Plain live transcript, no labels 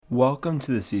Welcome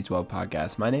to the C12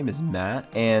 podcast. My name is Matt,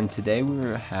 and today we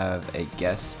have a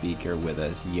guest speaker with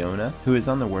us, Yona, who is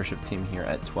on the worship team here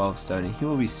at 12 Stone, and he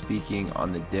will be speaking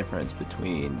on the difference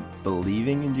between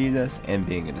believing in Jesus and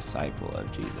being a disciple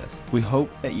of Jesus. We hope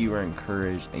that you are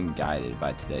encouraged and guided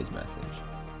by today's message.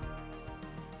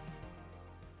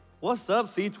 What's up,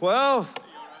 C12?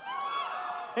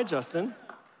 Hey, Justin.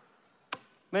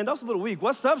 Man, that was a little weak.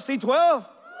 What's up, C12?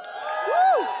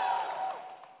 Woo!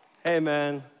 Hey,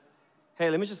 man. Hey,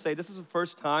 let me just say, this is the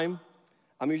first time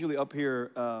I'm usually up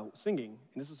here singing,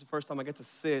 and this is the first time I get to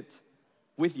sit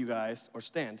with you guys, or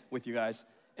stand with you guys,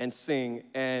 and sing.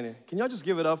 And can y'all just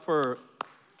give it up for,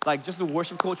 just the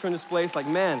worship culture in this place?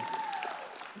 Man,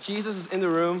 Jesus is in the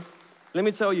room. Let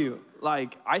me tell you,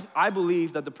 I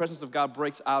believe that the presence of God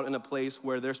breaks out in a place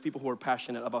where there's people who are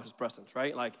passionate about his presence,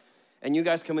 right? And you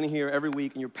guys come in here every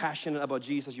week, and you're passionate about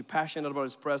Jesus, you're passionate about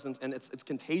his presence, and it's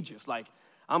contagious.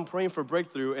 I'm praying for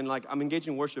breakthrough, and I'm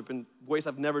engaging worship in ways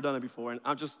I've never done it before, and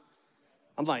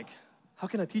I'm like, how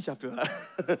can I teach after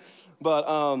that?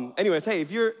 But anyways, hey,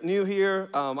 if you're new here,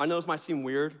 I know this might seem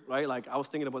weird, right? I was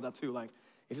thinking about that too. If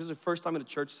this is your first time in a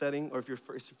church setting, or if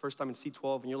it's your first time in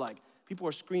C12, and you're people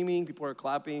are screaming, people are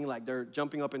clapping, they're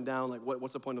jumping up and down,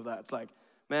 what's the point of that? It's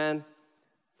man,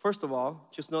 first of all,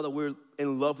 just know that we're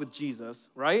in love with Jesus,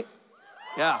 right?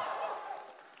 Yeah.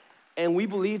 And we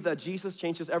believe that Jesus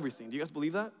changes everything. Do you guys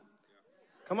believe that?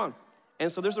 Come on.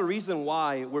 And so there's a reason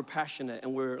why we're passionate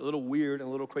and we're a little weird and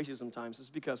a little crazy sometimes. It's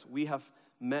because we have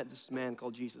met this man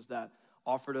called Jesus that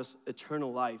offered us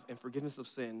eternal life and forgiveness of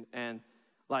sin. And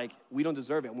we don't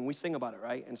deserve it when we sing about it,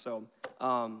 right? And so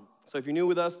if you're new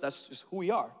with us, that's just who we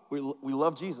are. We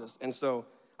love Jesus. And so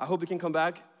I hope you can come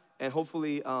back, and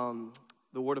hopefully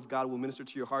the word of God will minister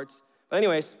to your hearts. But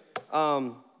anyways,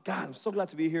 God, I'm so glad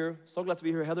to be here. So glad to be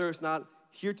here. Heather is not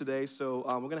here today, so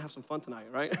we're going to have some fun tonight,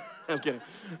 right? I'm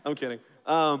kidding.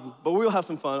 But we will have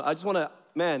some fun. I just want to,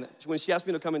 when she asked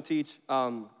me to come and teach,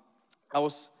 I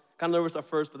was kind of nervous at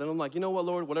first, but then I'm like, you know what,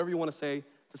 Lord, whatever you want to say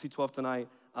to C12 tonight,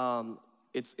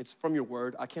 it's from your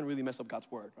word. I can't really mess up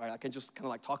God's word, right? I can just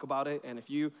kind of talk about it, and if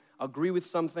you agree with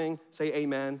something, say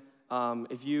amen.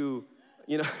 If you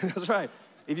that's right.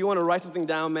 If you want to write something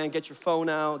down, man, get your phone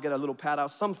out, get a little pad out,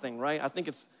 something, right? I think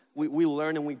we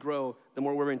learn and we grow the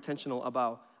more we're intentional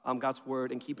about God's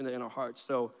word and keeping it in our hearts.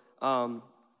 So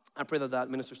I pray that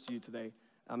ministers to you today.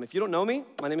 If you don't know me,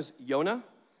 my name is Yona,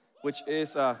 which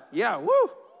is,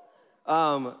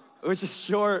 which is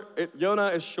short.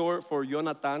 Yona is short for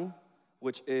Jonathan,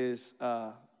 which is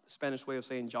the Spanish way of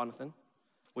saying Jonathan,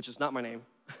 which is not my name.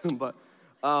 but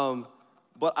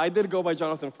I did go by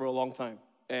Jonathan for a long time,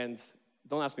 and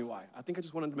don't ask me why. I think I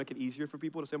just wanted to make it easier for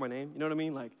people to say my name. You know what I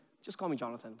mean? Just call me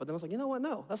Jonathan. But then I was like, you know what?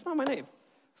 No, that's not my name.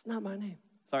 It's not my name.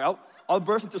 Sorry, I'll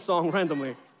burst into song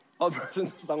randomly.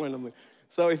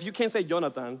 So if you can't say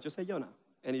Jonathan, just say Yona.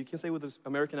 And you can say with this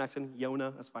American accent,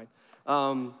 Yona, that's fine.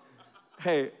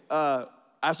 Hey,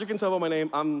 as you can tell by my name,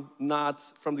 I'm not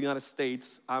from the United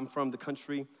States. I'm from the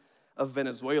country of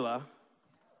Venezuela.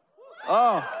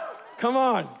 Oh, come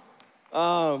on.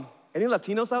 Any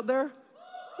Latinos out there?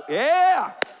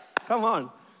 Yeah, come on.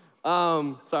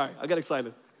 Sorry, I got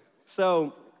excited.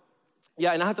 So,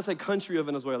 yeah, and I have to say country of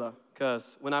Venezuela,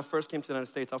 because when I first came to the United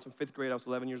States, I was in 5th grade, I was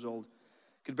 11 years old,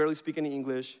 could barely speak any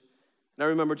English, and I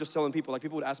remember just telling people,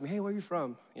 people would ask me, hey, where are you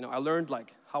from? I learned,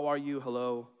 how are you,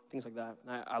 hello, things like that,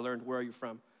 and I learned, where are you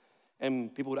from?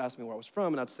 And people would ask me where I was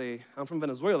from, and I'd say, I'm from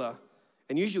Venezuela,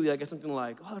 and usually I get something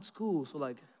like, oh, that's cool, so,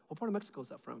 what part of Mexico is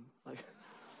that from?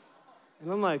 And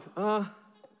I'm like,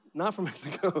 not from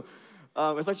Mexico.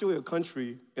 It's actually a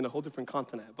country in a whole different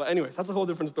continent. But anyways, that's a whole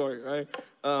different story, right?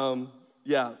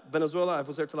 Venezuela, I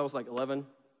was there till I was 11.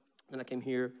 Then I came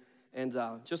here. And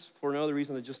just for another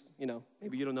reason that just,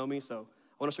 maybe you don't know me. So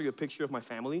I want to show you a picture of my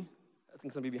family. I think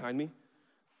it's going to be behind me.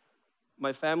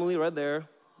 My family right there.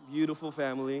 Beautiful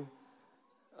family.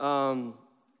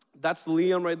 That's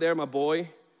Liam right there, my boy.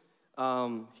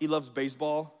 He loves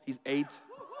baseball. He's 8.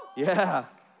 Yeah.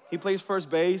 He plays first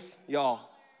base. Y'all.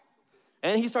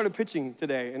 And he started pitching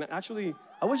today. And actually,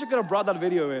 I wish I could have brought that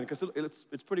video in, because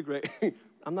it's pretty great.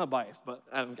 I'm not biased, but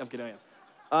I'm kidding, I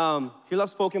am. He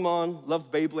loves Pokemon, loves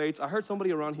Beyblades. I heard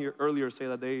somebody around here earlier say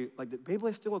that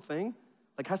Beyblade's still a thing?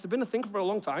 Has it been a thing for a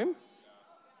long time?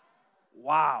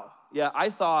 Wow. Yeah, I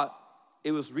thought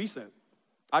it was recent.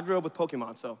 I grew up with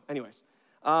Pokemon, so anyways.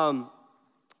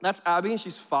 That's Abby,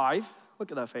 she's 5. Look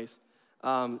at that face.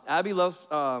 Abby loves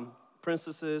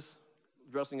princesses,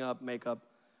 dressing up, makeup.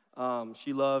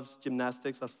 She loves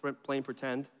gymnastics, that's playing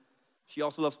pretend. She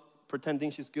also loves pretending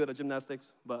she's good at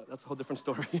gymnastics, but that's a whole different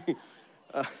story.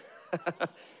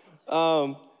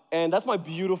 And that's my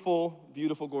beautiful,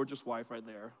 beautiful, gorgeous wife right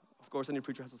there. Of course, any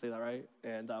preacher has to say that, right?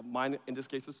 And mine, in this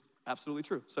case, is absolutely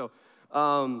true. So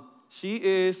she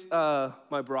is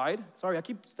my bride. Sorry, I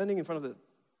keep standing in front of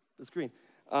the screen.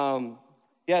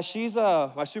 Yeah, she's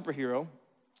my superhero,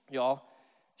 y'all.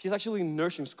 She's actually in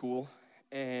nursing school,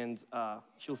 and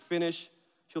she'll finish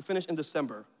in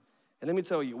December. And let me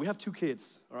tell you, we have 2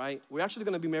 kids, all right? We're actually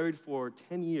gonna be married for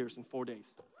 10 years in 4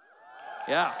 days.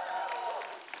 Yeah.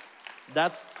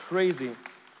 That's crazy.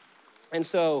 And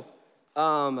so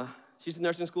she's in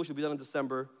nursing school. She'll be done in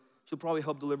December. She'll probably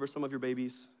help deliver some of your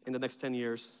babies in the next 10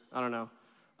 years. I don't know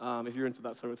if you're into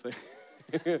that sort of thing.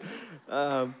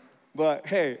 But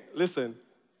hey, listen,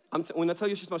 when I tell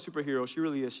you she's my superhero, she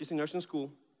really is. She's in nursing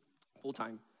school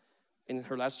full-time in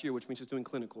her last year, which means she's doing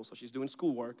clinicals. So she's doing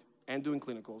schoolwork and doing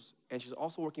clinicals. And she's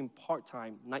also working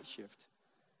part-time night shift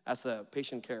as a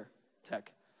patient care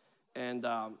tech. And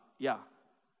yeah,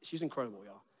 she's incredible,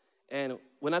 y'all. And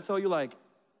when I tell you, like,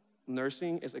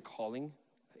 nursing is a calling,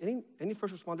 any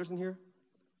first responders in here?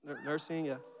 Nursing,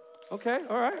 yeah. Okay,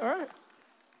 all right.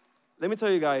 Let me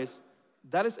tell you guys,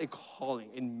 that is a calling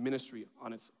in ministry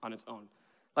on its own.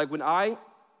 Like when I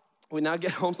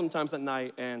get home sometimes at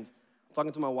night and I'm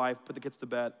talking to my wife, put the kids to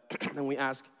bed, and we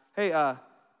ask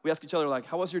each other, like,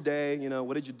 how was your day? You know,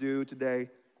 what did you do today?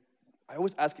 I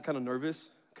always ask it kind of nervous,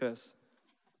 because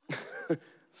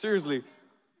seriously,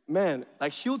 man,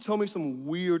 like she'll tell me some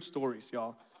weird stories,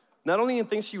 y'all. Not only in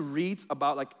things she reads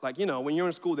about, like you know, when you're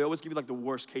in school, they always give you like the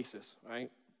worst cases,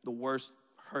 right? The worst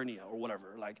hernia or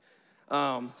whatever. Like,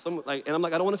 and I'm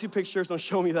like, I don't want to see pictures. Don't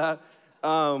show me that.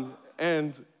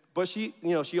 But she, you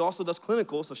know, she also does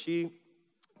clinical, so she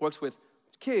works with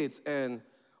kids and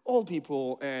old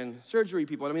people and surgery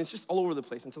people. I mean, it's just all over the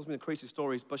place and tells me the crazy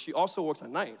stories. But she also works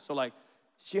at night, so like,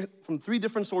 from 3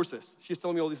 different sources, she's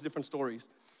telling me all these different stories.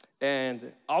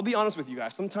 And I'll be honest with you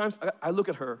guys. Sometimes I look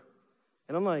at her,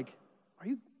 and I'm like,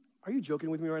 are you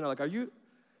joking with me right now? Like, are you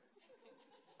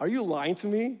lying to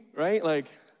me, right? Like,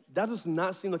 that does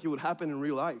not seem like it would happen in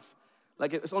real life.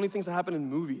 Like, it's only things that happen in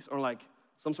movies or like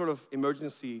some sort of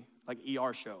emergency, like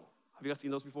ER show. Have you guys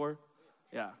seen those before?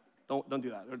 Yeah, don't do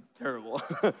that. They're terrible.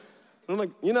 I'm like,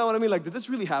 you know what I mean? Like, did this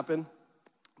really happen?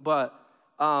 But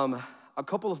a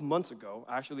couple of months ago,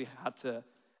 I actually had to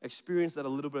experience that a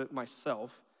little bit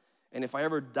myself. And if I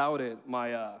ever doubted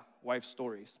my wife's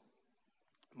stories,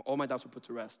 all my doubts were put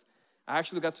to rest. I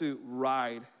actually got to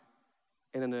ride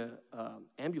in an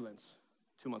ambulance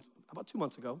about 2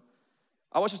 months ago.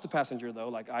 I was just a passenger though,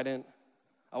 like I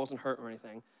wasn't hurt or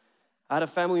anything. I had a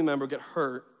family member get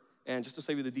hurt, and just to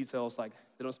save you the details, like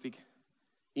they don't speak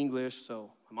English,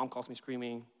 so my mom calls me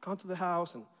screaming, come to the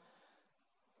house, and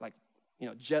like, you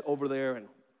know, jet over there, and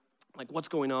like, what's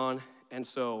going on? And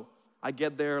so I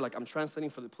get there, like I'm translating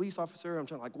for the police officer. I'm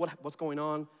trying, like, what's going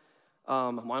on?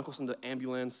 My uncle's in the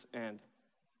ambulance, and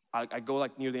I go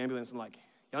like near the ambulance and like,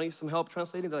 y'all need some help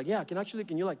translating? They're like, yeah, can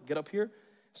you like get up here?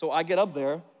 So I get up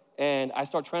there and I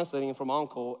start translating for my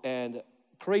uncle, and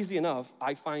crazy enough,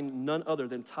 I find none other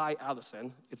than Ty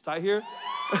Allison. It's Ty here?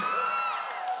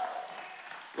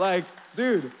 Like,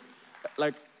 dude,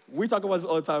 like we talk about this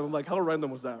all the time. I'm like, how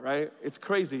random was that, right? It's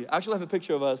crazy. I actually have a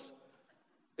picture of us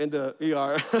in the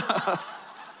ER.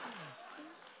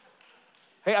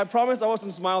 Hey, I promise I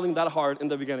wasn't smiling that hard in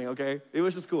the beginning, okay? It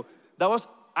was just cool. That was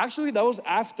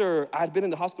after I had been in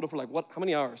the hospital for like, how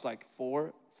many hours? Like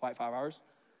 5 hours?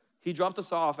 He dropped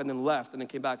us off and then left and then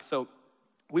came back. So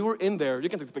we were in there. You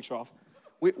can take the picture off.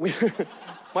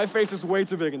 My face is way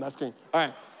too big in that screen. All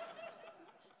right.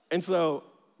 And so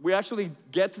we actually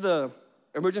get to the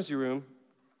emergency room,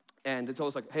 and they told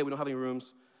us like, hey, we don't have any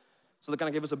rooms. So they kind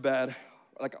of gave us a bed,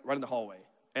 like right in the hallway.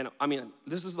 And I mean,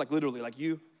 this is like literally like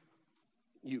you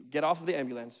get off of the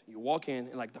ambulance, you walk in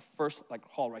like the first like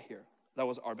hall right here. That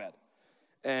was our bed.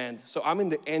 And so I'm in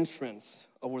the entrance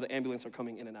of where the ambulance are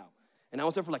coming in and out. And I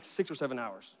was there for like 6 or 7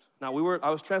 hours. Now I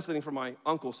was translating for my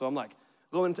uncle, so I'm like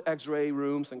going to x-ray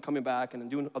rooms and coming back and then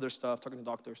doing other stuff, talking to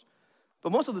doctors.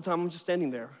 But most of the time I'm just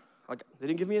standing there. Like, they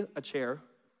didn't give me a chair,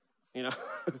 you know.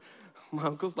 My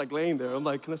uncle's like laying there. I'm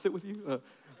like, can I sit with you?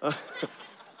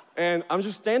 And I'm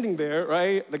just standing there,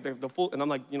 right? Like the full, and I'm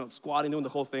like, you know, squatting, doing the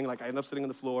whole thing. Like I end up sitting on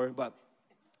the floor. But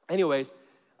anyways,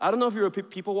 I don't know if you're a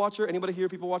people watcher. Anybody here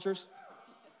people watchers?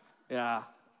 Yeah,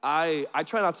 I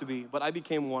try not to be, but I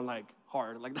became one like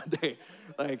hard, like that day.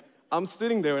 Like I'm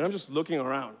sitting there and I'm just looking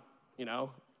around, you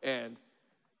know? And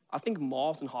I think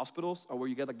malls and hospitals are where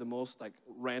you get like the most like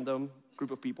random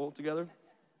group of people together.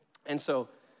 And so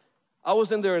I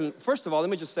was in there, and first of all, let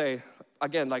me just say,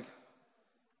 again, like,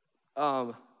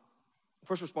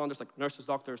 first responders, like nurses,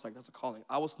 doctors, like that's a calling.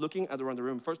 I was looking around the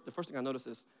room. The first thing I noticed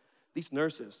is these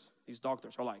nurses, these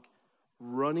doctors are like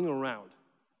running around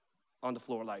on the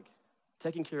floor, like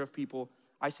taking care of people.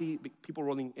 I see people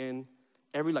rolling in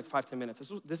every like 5-10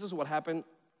 minutes. This is what happened.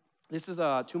 This is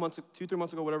 3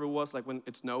 months ago, whatever it was, like when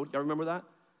it snowed. Y'all remember that?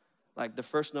 Like the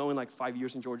first snow in like 5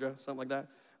 years in Georgia, something like that.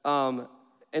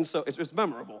 And so it's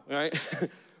memorable, right?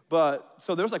 But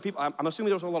so there was like people, I'm assuming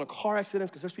there was a lot of car accidents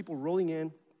because there's people rolling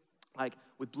in like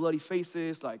with bloody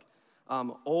faces, like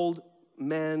old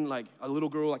men, like a little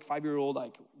girl, like 5-year-old,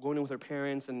 like going in with her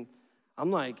parents. And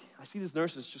I'm like, I see these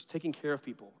nurses just taking care of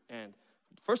people. And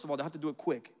first of all, they have to do it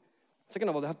quick. Second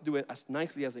of all, they have to do it as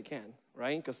nicely as they can,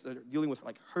 right? Because they're dealing with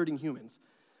like hurting humans.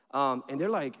 And they're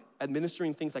like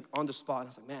administering things like on the spot. And I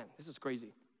was like, man, this is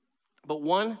crazy. But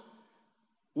one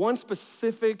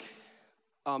specific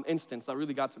instance that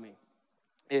really got to me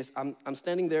is I'm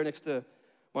standing there next to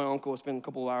my uncle. It's been a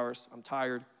couple of hours. I'm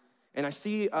tired. And I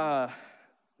see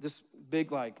this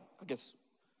big, like, I guess,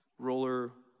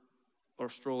 roller or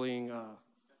strolling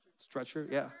stretcher.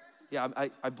 Yeah,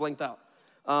 I blanked out.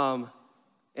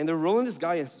 And they're rolling this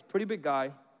guy in. It's a pretty big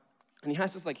guy. And he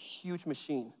has this, like, huge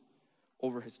machine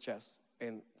over his chest.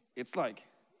 And it's, like,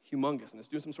 humongous. And it's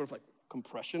doing some sort of, like,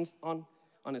 compressions on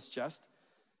his chest.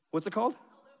 What's it called?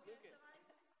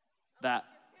 That.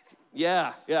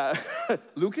 Yeah.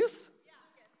 Lucas?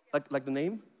 Yeah. Like the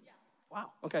name? Yeah.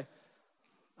 Wow, okay.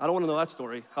 I don't want to know that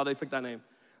story, how they picked that name.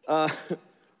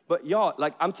 But y'all,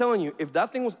 like I'm telling you, if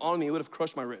that thing was on me, it would have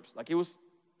crushed my ribs. Like it was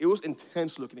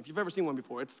intense looking. If you've ever seen one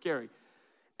before, it's scary.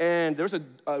 And there's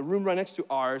a room right next to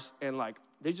ours, and like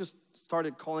they just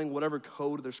started calling whatever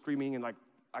code they're screaming, and like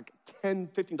 10,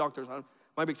 15 doctors, I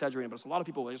might be exaggerating, but it's a lot of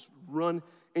people that just run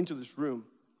into this room.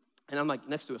 And I'm like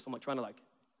next to it, so I'm like trying to like,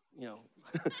 you know,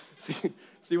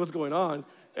 see what's going on.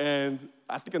 And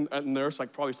I think a nurse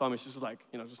like probably saw me. She's just like,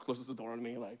 you know, just closes the door on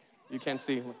me, like, you can't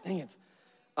see. I'm like, dang it.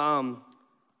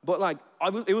 But like,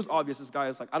 it was obvious this guy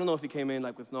is like, I don't know if he came in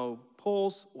like with no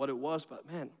pulse, what it was, but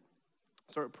man,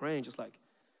 I started praying just like,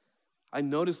 I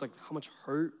noticed like how much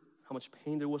hurt, how much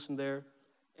pain there was in there.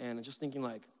 And just thinking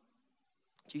like,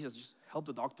 Jesus, just help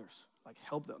the doctors, like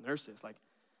help the nurses, like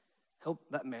help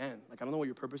that man. Like, I don't know what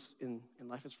your purpose in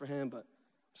life is for him, but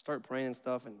start praying and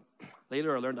stuff. And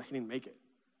later I learned that he didn't make it,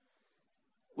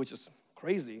 which is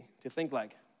crazy to think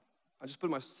like, I just put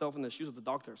myself in the shoes of the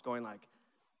doctors going like,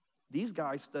 these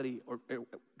guys study, or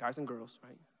guys and girls,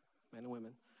 right? Men and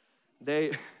women.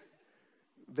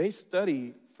 They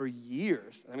study for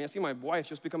years. I mean, I see my wife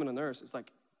just becoming a nurse. It's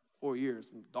like 4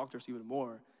 years, and doctors even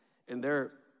more. And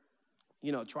they're,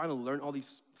 you know, trying to learn all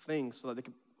these things so that they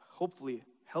can hopefully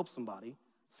help somebody,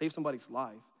 save somebody's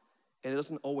life, and it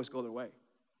doesn't always go their way.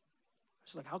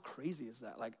 It's just like, how crazy is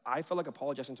that? Like, I felt like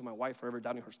apologizing to my wife for ever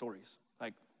doubting her stories.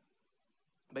 Like,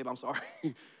 babe, I'm sorry.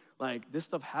 Like, this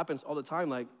stuff happens all the time,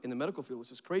 like, in the medical field,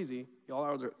 which is crazy. Y'all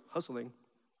are there hustling,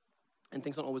 and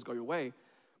things don't always go your way.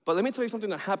 But let me tell you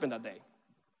something that happened that day.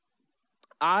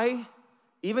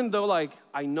 Even though, like,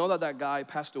 I know that guy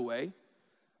passed away,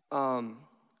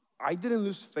 I didn't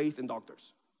lose faith in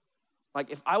doctors.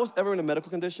 Like, if I was ever in a medical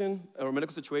condition or a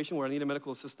medical situation where I needed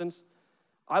medical assistance,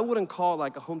 I wouldn't call,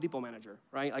 like, a Home Depot manager,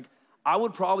 right? Like, I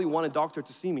would probably want a doctor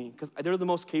to see me because they're the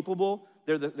most capable.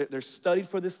 They're studied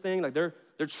for this thing. Like, they're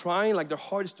trying, like, their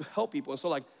hardest to help people. And so,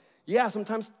 like, yeah,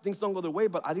 sometimes things don't go their way,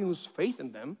 but I didn't lose faith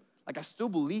in them. Like, I still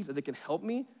believe that they can help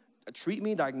me, treat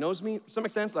me, diagnose me. To some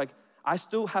extent, like, I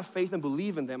still have faith and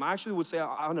believe in them. I actually would say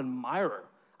I'm an admirer.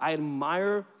 I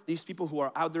admire these people who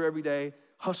are out there every day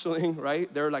hustling,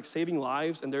 right? They're like saving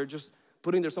lives, and they're just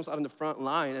putting themselves out in the front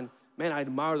line. And man, I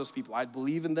admire those people. I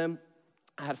believe in them.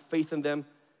 I had faith in them.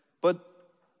 But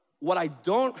what I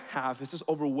don't have is this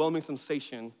overwhelming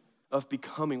sensation of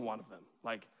becoming one of them.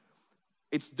 Like,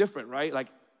 it's different, right? Like,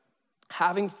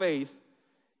 having faith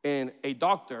in a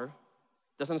doctor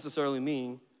doesn't necessarily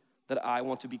mean that I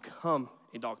want to become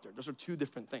a doctor. Those are two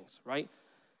different things, right?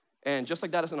 And just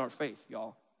like that is in our faith,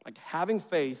 y'all. Like, having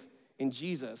faith in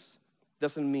Jesus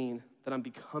doesn't mean that I'm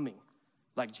becoming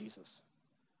like Jesus.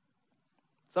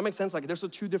 Does that make sense? Like, there's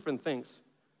two different things.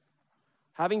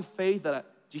 Having faith that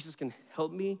Jesus can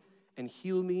help me and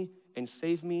heal me and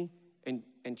save me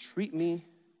and treat me.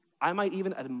 I might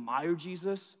even admire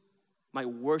Jesus, might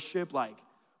worship like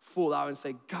full out and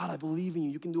say, God, I believe in you.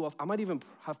 You can do it. I might even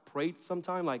have prayed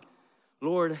sometime like,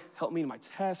 Lord, help me in my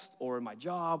test or in my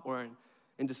job or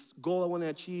in this goal I want to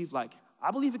achieve. Like,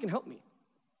 I believe it can help me.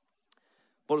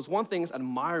 But it's one thing is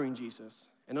admiring Jesus.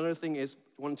 Another thing is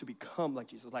wanting to become like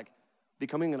Jesus, like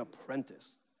becoming an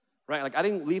apprentice, right? Like, I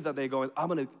didn't leave that day going, I'm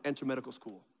going to enter medical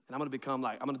school. And I'm going to become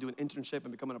like, I'm going to do an internship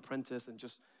and become an apprentice and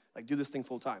just like do this thing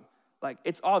full time. Like,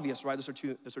 it's obvious, right? Those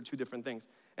are two different things.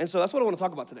 And so that's what I want to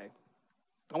talk about today.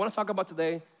 I want to talk about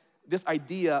today this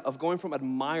idea of going from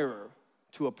admirer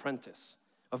to apprentice,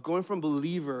 of going from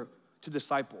believer to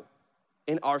disciple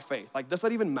in our faith. Like, does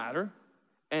that even matter?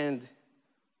 And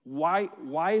why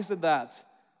is it that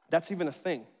that's even a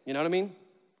thing? You know what I mean?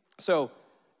 So,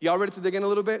 y'all ready to dig in a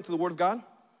little bit to the Word of God?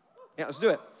 Yeah, let's do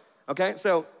it. Okay,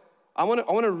 so I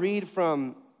want to read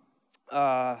from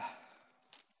the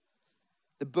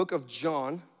book of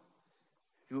John.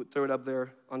 You throw it up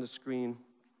there on the screen.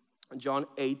 John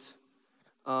 8,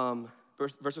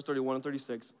 verses 31 and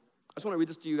 36. I just want to read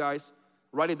this to you guys.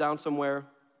 Write it down somewhere.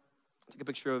 Take a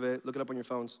picture of it. Look it up on your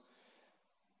phones.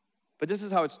 But this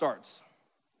is how it starts.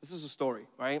 This is a story,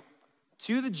 right?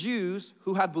 To the Jews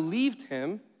who had believed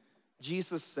him,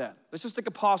 Jesus said. Let's just take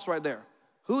a pause right there.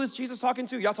 Who is Jesus talking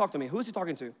to? Y'all talk to me. Who is he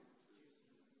talking to?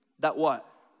 That what?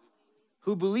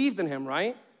 Who believed in him,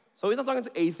 right? So he's not talking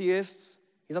to atheists.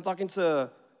 He's not talking to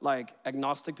like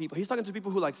agnostic people. He's talking to people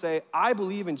who like say, I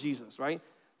believe in Jesus, right?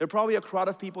 They're probably a crowd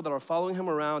of people that are following him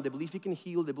around. They believe he can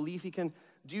heal. They believe he can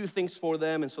do things for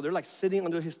them. And so they're like sitting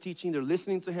under his teaching. They're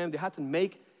listening to him. They had to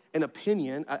make an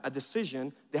opinion, a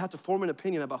decision. They had to form an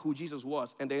opinion about who Jesus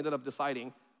was. And they ended up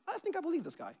deciding, I think I believe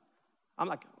this guy.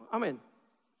 I'm in.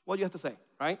 What do you have to say,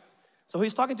 right? So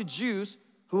he's talking to Jews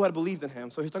who had believed in him.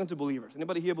 So he's talking to believers.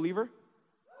 Anybody here a believer?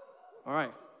 All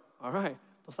right.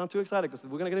 Don't sound too excited because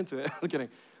we're going to get into it. I'm kidding.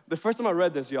 The first time I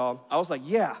read this, y'all, I was like,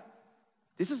 yeah,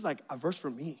 this is like a verse for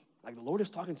me. Like the Lord is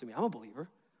talking to me. I'm a believer.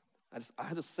 I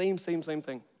had the same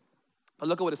thing. But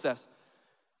look at what it says.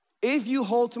 If you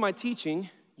hold to my teaching,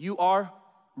 you are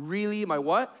really my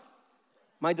what?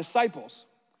 My disciples.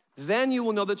 Then you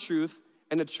will know the truth,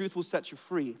 and the truth will set you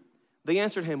free. They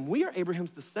answered him, we are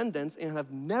Abraham's descendants and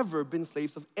have never been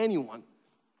slaves of anyone.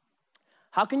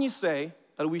 How can you say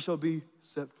that we shall be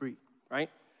set free, right?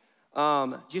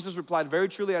 Jesus replied, very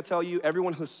truly I tell you,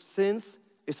 everyone who sins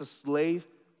is a slave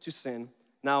to sin.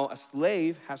 Now, a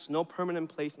slave has no permanent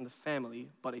place in the family,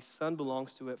 but a son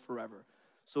belongs to it forever.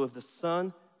 So if the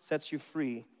son sets you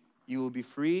free, you will be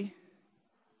free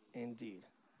indeed.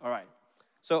 All right.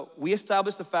 So we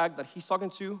established the fact that he's talking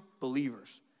to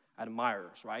believers,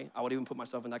 admirers, right? I would even put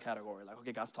myself in that category. Like,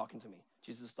 okay, God's talking to me.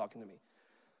 Jesus is talking to me.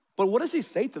 But what does he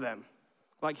say to them?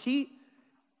 Like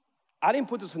I didn't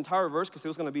put this entire verse because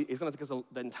it's gonna take us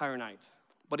the entire night.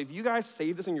 But if you guys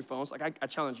save this in your phones, like I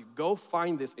challenge you, go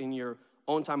find this in your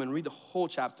own time and read the whole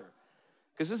chapter.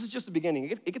 Because this is just the beginning.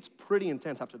 It gets pretty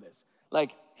intense after this.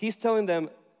 Like, he's telling them,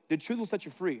 the truth will set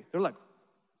you free. They're like,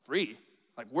 free?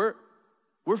 Like, we're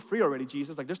free already,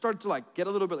 Jesus. Like, they're starting to like get a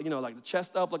little bit, like the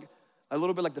chest up, like a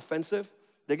little bit like defensive.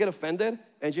 They get offended,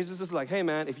 and Jesus is like, hey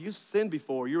man, if you sinned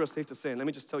before, you're a slave to sin. Let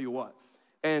me just tell you what.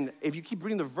 And if you keep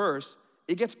reading the verse,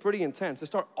 it gets pretty intense. They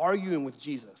start arguing with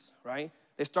Jesus, right?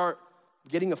 They start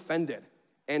getting offended.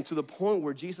 And to the point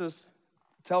where Jesus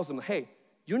tells them, hey,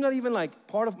 you're not even like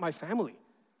part of my family.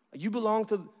 You belong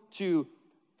to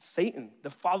Satan, the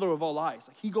father of all lies.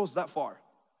 Like, he goes that far.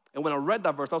 And when I read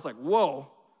that verse, I was like, whoa,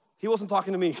 he wasn't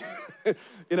talking to me.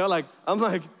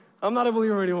 I'm not a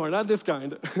believer anymore, not this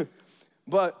kind.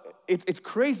 But it's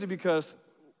crazy because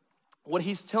what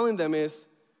he's telling them is,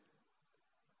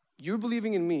 you're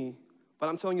believing in me, but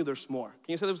I'm telling you there's more.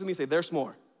 Can you say this with me? Say, there's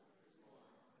more.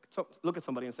 So look at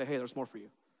somebody and say, hey, there's more for you.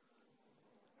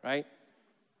 Right?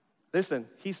 Listen,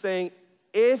 he's saying,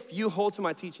 if you hold to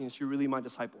my teachings, you're really my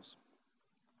disciples.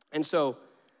 And so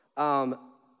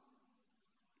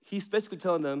he's basically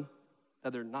telling them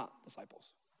that they're not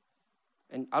disciples.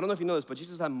 And I don't know if you know this, but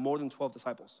Jesus had more than 12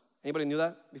 disciples. Anybody knew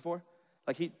that before?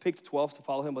 Like, he picked 12 to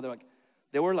follow him, but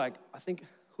they were like, I think,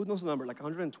 who knows the number? Like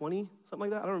 120, something like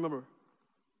that? I don't remember.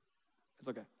 It's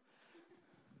okay.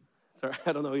 It's all right,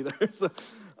 I don't know either.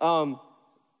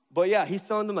 But yeah, he's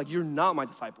telling them, like, you're not my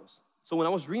disciples. So when I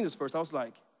was reading this verse, I was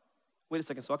like, wait a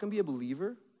second, so I can be a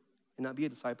believer and not be a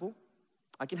disciple?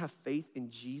 I can have faith in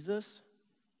Jesus,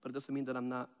 but it doesn't mean that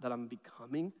I'm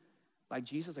becoming like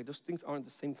Jesus. Like, those things aren't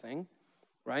the same thing,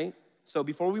 right? So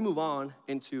before we move on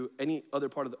into any other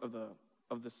part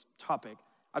of this topic,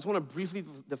 I just want to briefly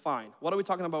define, what are we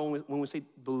talking about when we say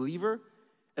believer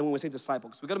and when we say disciple?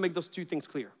 Because we got to make those two things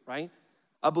clear, right?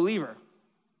 A believer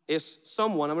is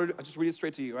someone, I'll just read it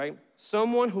straight to you, right?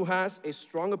 Someone who has a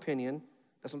strong opinion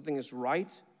that something is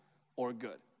right or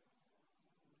good.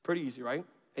 Pretty easy, right?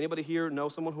 Anybody here know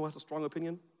someone who has a strong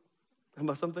opinion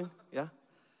about something? Yeah?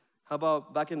 How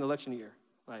about back in the election year?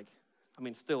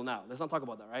 Still now. Let's not talk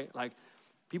about that, right? Like,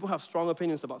 people have strong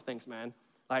opinions about things, man.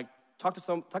 Like,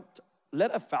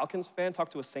 let a Falcons fan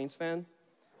talk to a Saints fan.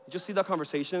 Just see that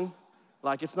conversation.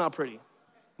 Like, it's not pretty.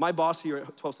 My boss here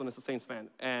at 12 Stone is a Saints fan,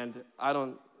 and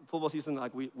football season,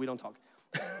 like, we don't talk.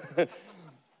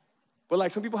 But like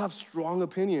some people have strong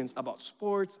opinions about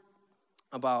sports,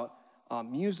 about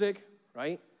music,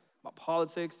 right? About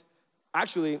politics.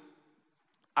 Actually,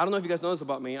 I don't know if you guys know this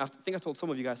about me. I think I told some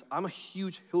of you guys, I'm a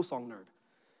huge Hillsong nerd.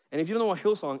 And if you don't know what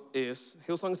Hillsong is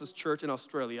this church in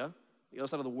Australia, the other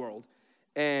side of the world.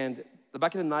 And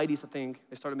back in the 90s, I think,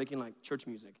 they started making like church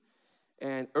music.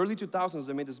 And early 2000s,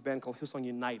 they made this band called Hillsong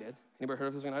United. Anybody heard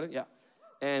of Hillsong United? Yeah.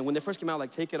 And when they first came out,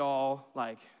 like Take It All,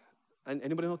 like,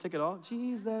 anybody know Take It All?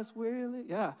 Jesus, really?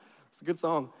 Yeah, it's a good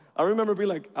song. I remember being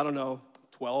like, I don't know,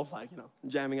 12, like,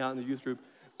 jamming out in the youth group.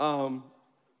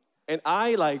 And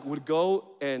I like would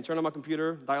go and turn on my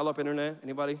computer, dial-up internet.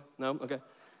 Anybody? No? Okay.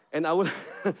 And I would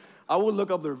I would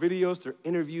look up their videos, their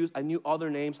interviews. I knew all their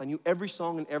names. I knew every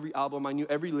song and every album. I knew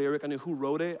every lyric. I knew who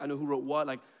wrote it. I knew who wrote what,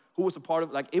 like who was a part of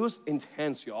it. Like it was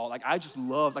intense, y'all. Like I just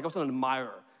loved, like I was an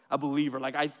admirer, a believer.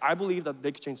 Like I believed that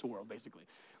they could change the world, basically.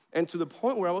 And to the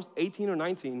point where I was 18 or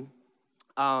 19,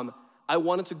 I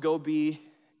wanted to go be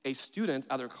a student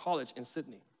at their college in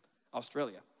Sydney,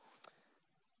 Australia.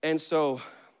 And so,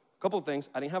 a couple of things.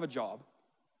 I didn't have a job.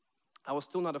 I was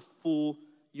still not a full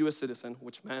U.S. citizen,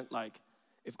 which meant like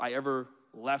if I ever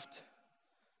left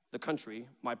the country,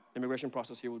 my immigration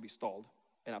process here would be stalled,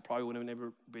 and I probably would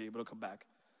never be able to come back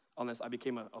unless I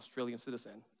became an Australian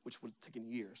citizen, which would have taken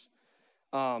years.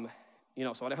 So I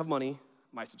didn't have money.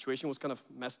 My situation was kind of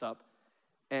messed up,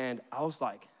 and I was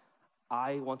like,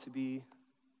 I want to be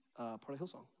part of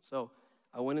Hillsong. So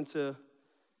I went into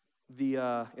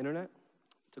the internet.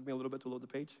 It took me a little bit to load the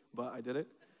page, but I did it.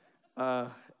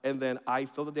 And then I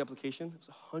filled out the application. It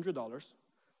was $100. I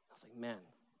was like, man,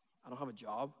 I don't have a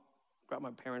job. Grab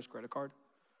my parents' credit card.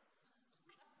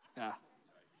 Yeah,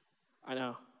 I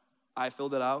know. I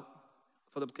filled it out,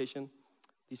 filled the application.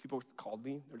 These people called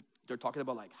me. They're talking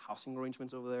about like housing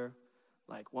arrangements over there,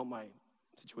 like what my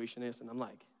situation is. And I'm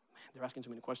like, man, they're asking too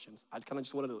many questions. I kind of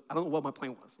just wanted to, I don't know what my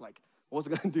plan was. Like, what was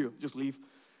I gonna do? Just leave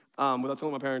without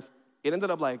telling my parents. It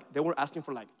ended up like they were asking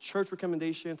for like church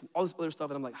recommendations and all this other stuff,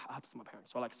 and I'm like, I have to tell my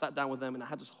parents. So I like sat down with them, and I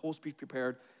had this whole speech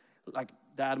prepared, like,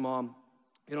 Dad, Mom,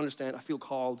 you don't understand. I feel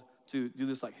called to do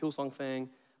this like Hillsong thing.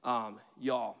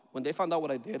 Y'all, when they found out what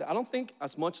I did, I don't think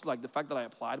as much like the fact that I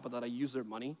applied, but that I used their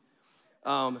money.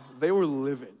 They were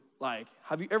livid. Like,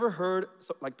 have you ever heard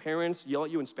like parents yell at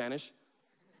you in Spanish?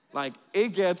 Like,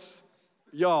 it gets,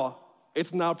 y'all,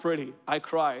 it's not pretty. I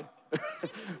cried.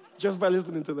 Just by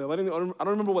listening to them. I don't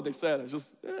remember what they said. I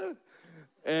just,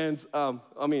 And,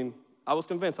 I was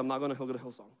convinced I'm not going to go to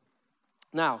Hillsong.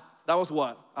 Now, that was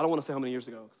what? I don't want to say how many years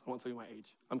ago, because I won't tell you my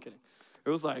age. I'm kidding. It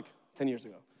was like 10 years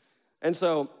ago. And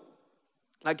so,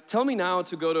 like, tell me now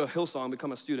to go to Hillsong,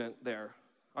 become a student there.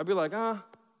 I'd be like, I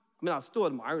still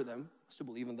admire them. I still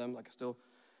believe in them. Like, I still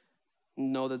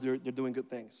know that they're doing good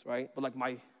things, right? But, like,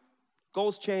 my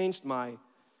goals changed. My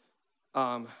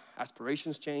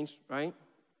aspirations changed, right?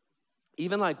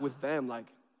 Even like with them, like,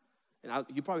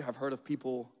 you probably have heard of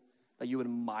people that you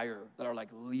admire that are like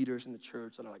leaders in the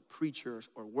church, that are like preachers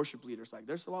or worship leaders. Like,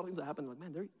 there's a lot of things that happen. Like,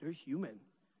 man, they're human,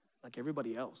 like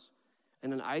everybody else.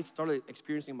 And then I started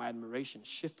experiencing my admiration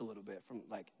shift a little bit from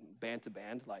like band to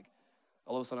band. Like,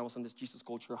 all of a sudden I was in this Jesus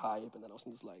culture hype, and then I was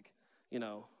in this like,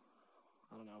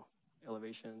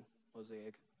 Elevation,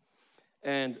 Mosaic,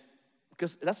 and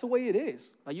because that's the way it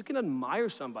is. Like, you can admire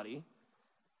somebody,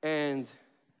 and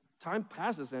time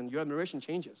passes, and your admiration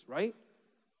changes, right?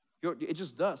 It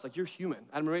just does. Like, you're human.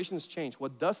 Admirations change.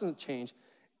 What doesn't change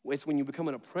is when you become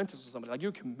an apprentice to somebody. Like,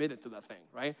 you're committed to that thing,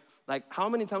 right? Like, how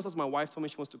many times has my wife told me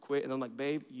she wants to quit, and I'm like,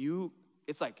 babe,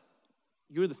 it's like,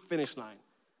 you're the finish line.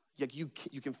 Like, you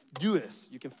can do this.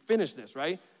 You can finish this,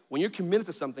 right? When you're committed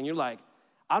to something, you're like,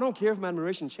 I don't care if my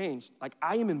admiration changed. Like,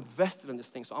 I am invested in this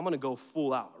thing, so I'm going to go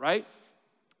full out, right?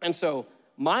 And so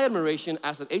my admiration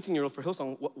as an 18-year-old for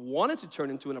Hillsong wanted to turn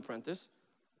into an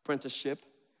apprenticeship.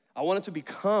 I wanted to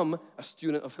become a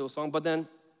student of Hillsong, but then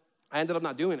I ended up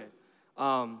not doing it.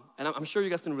 And I'm sure you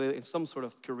guys can relate in some sort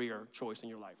of career choice in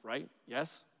your life, right?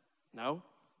 Yes? No?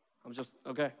 I'm just,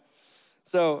 okay.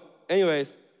 So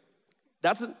anyways,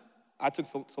 I took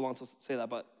so long to say that,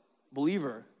 but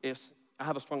believer is, I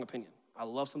have a strong opinion. I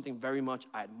love something very much.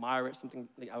 I admire something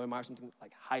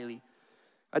like highly.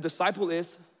 A disciple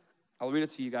is, I'll read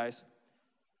it to you guys,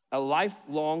 a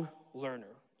lifelong learner.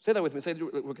 Say that with me. Say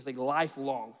it with me. Say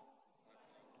lifelong.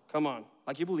 Come on.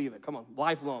 Like you believe it. Come on.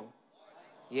 Lifelong.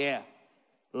 Yeah.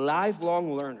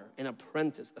 Lifelong learner, an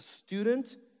apprentice, a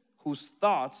student whose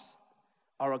thoughts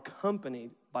are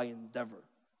accompanied by endeavor.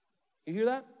 You hear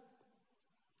that?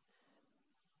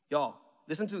 Y'all,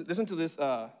 listen to this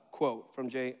quote from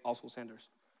J. Oswald Sanders.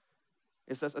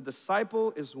 It says, a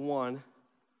disciple is one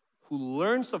who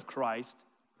learns of Christ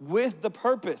with the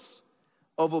purpose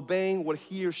of obeying what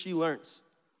he or she learns.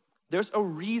 There's a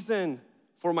reason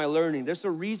for my learning. There's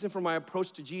a reason for my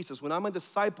approach to Jesus. When I'm a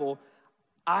disciple,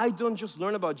 I don't just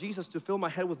learn about Jesus to fill my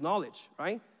head with knowledge,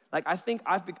 right? Like, I think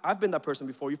I've been that person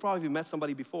before. You've probably met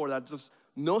somebody before that just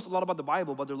knows a lot about the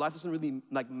Bible, but their life doesn't really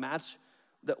like match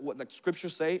what like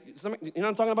scriptures say. You know what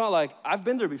I'm talking about? Like, I've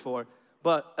been there before.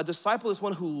 But a disciple is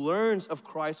one who learns of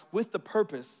Christ with the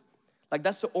purpose. Like,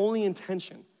 that's the only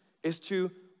intention, is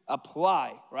to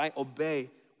apply, right? Obey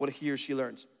what he or she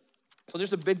learns. So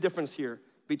there's a big difference here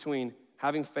between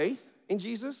having faith in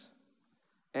Jesus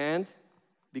and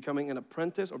becoming an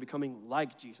apprentice or becoming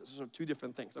like Jesus. Those are two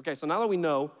different things. Okay, so now that we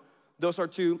know those are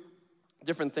two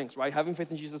different things, right? Having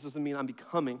faith in Jesus doesn't mean I'm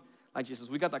becoming like Jesus.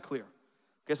 We got that clear.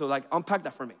 Okay, so like unpack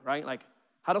that for me, right? Like,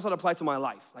 how does that apply to my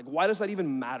life? Like, why does that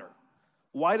even matter?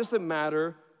 Why does it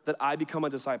matter that I become a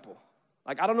disciple?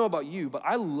 Like, I don't know about you, but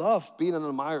I love being an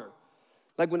admirer.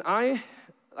 Like when I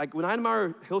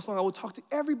admire Hillsong, I would talk to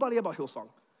everybody about Hillsong.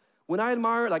 When I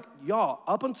admire, like, y'all,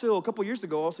 up until a couple years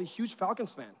ago, I was a huge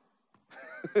Falcons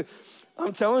fan.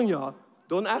 I'm telling y'all,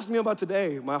 don't ask me about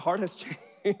today. My heart has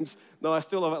changed. No, I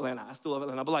still love Atlanta.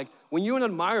 But like, when you're an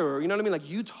admirer, you know what I mean? Like,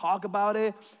 you talk about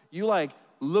it. You like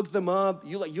look them up.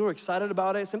 You're excited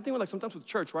about it. Same thing with like sometimes with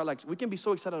church, right? Like, we can be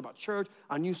so excited about church,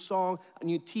 a new song, a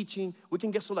new teaching. We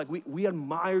can get so like we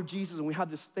admire Jesus and we have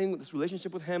this thing, this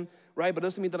relationship with him, right? But it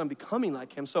doesn't mean that I'm becoming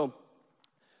like him. So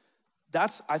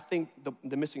that's, I think,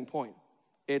 the missing point.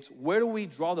 It's where do we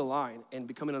draw the line in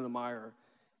becoming an admirer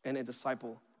and a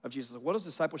disciple of Jesus? What does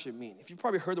discipleship mean? If you've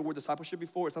probably heard the word discipleship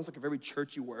before, it sounds like a very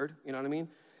churchy word, you know what I mean?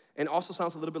 And it also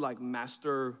sounds a little bit like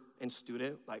master and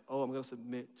student, like, oh, I'm gonna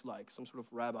submit to like some sort of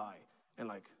rabbi and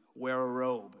like wear a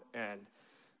robe and,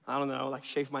 I don't know, like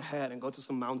shave my head and go to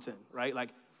some mountain, right?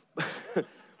 Like,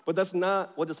 but that's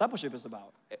not what discipleship is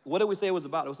about. What did we say it was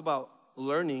about? It was about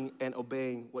learning and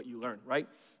obeying what you learn, right?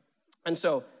 And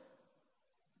so,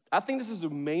 I think this is the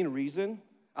main reason.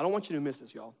 I don't want you to miss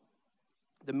this, y'all.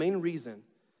 The main reason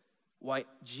why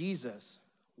Jesus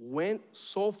went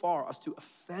so far as to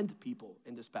offend people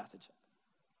in this passage.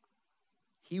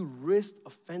 He risked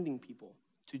offending people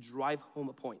to drive home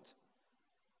a point.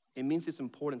 It means it's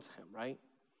important to him, right?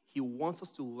 He wants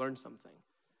us to learn something.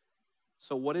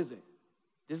 So what is it?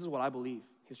 This is what I believe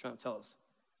he's trying to tell us.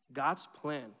 God's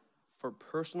plan for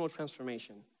personal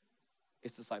transformation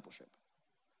is discipleship.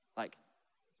 Like,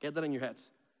 get that in your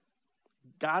heads.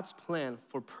 God's plan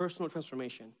for personal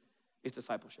transformation is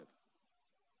discipleship.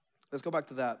 Let's go back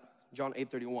to that, John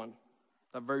 8:31,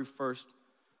 that very first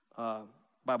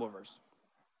Bible verse.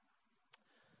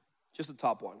 Just the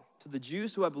top one. To the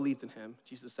Jews who have believed in him,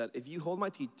 Jesus said, if you hold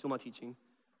to my teaching,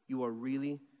 you are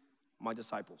really my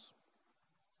disciples.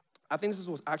 I think this is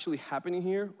what's actually happening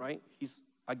here, right? He's,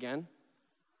 again,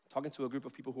 talking to a group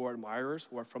of people who are admirers,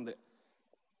 who are from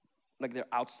they're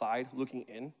outside looking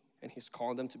in, and he's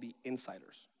calling them to be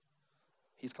insiders.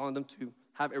 He's calling them to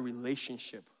have a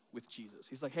relationship with Jesus.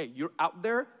 He's like, hey, you're out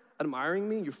there admiring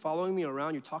me, you're following me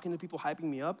around, you're talking to people, hyping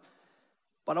me up,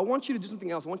 but I want you to do something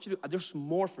else. There's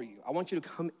more for you. I want you to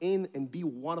come in and be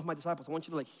one of my disciples. I want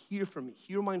you to like hear from me,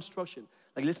 hear my instruction,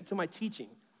 like listen to my teaching,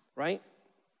 right?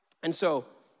 And so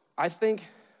I think,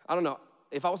 I don't know,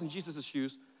 if I was in Jesus'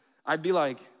 shoes, I'd be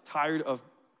like tired of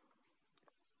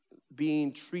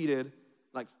being treated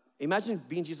like, imagine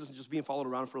being Jesus and just being followed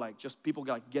around for like just people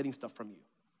like getting stuff from you.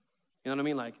 You know what I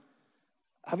mean? Like,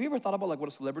 have you ever thought about like what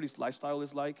a celebrity's lifestyle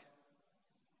is like?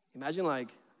 Imagine like,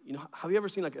 you know, have you ever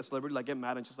seen like a celebrity like get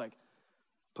mad and just like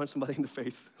punch somebody in the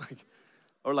face, like,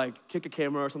 or like kick a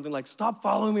camera or something, like stop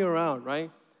following me around, right?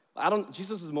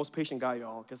 Jesus is the most patient guy,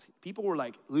 y'all, because people were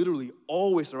like literally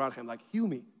always around him, like heal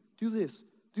me, do this,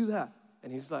 do that,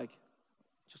 and he's like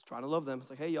just trying to love them. It's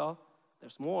like, hey y'all,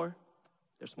 there's more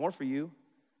for you.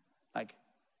 Like,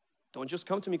 don't just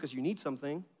come to me because you need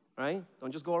something, right?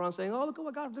 Don't just go around saying, oh, look at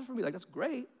what God did for me. Like, that's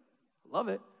great. I love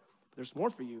it. But there's more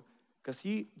for you because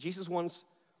Jesus wants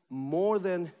more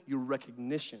than your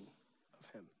recognition of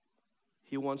him.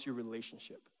 He wants your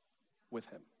relationship with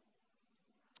him.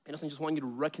 He doesn't just want you to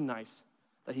recognize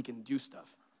that he can do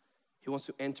stuff. He wants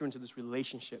to enter into this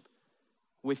relationship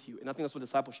with you. And I think that's what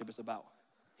discipleship is about.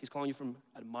 He's calling you from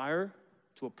admirer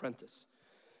to apprentice.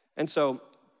 And so,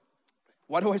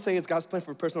 why do I say it's God's plan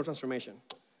for personal transformation?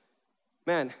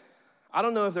 Man, I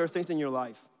don't know if there are things in your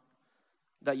life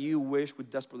that you wish would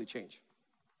desperately change.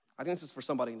 I think this is for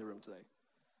somebody in the room today.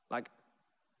 Like,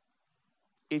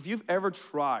 if you've ever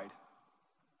tried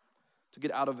to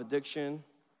get out of addiction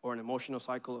or an emotional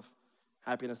cycle of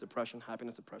happiness, depression,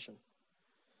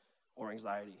 or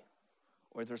anxiety,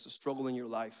 or if there's a struggle in your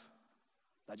life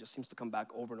that just seems to come back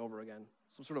over and over again,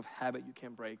 some sort of habit you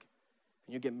can't break,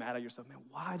 And you get mad at yourself, man,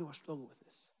 why do I struggle with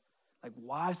this? Like,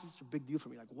 why is this such a big deal for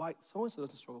me? Like, why? So-and-so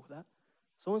doesn't struggle with that.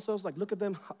 So-and-so's like, look at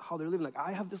them, how they're living. Like,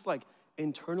 I have this like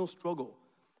internal struggle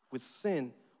with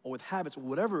sin or with habits or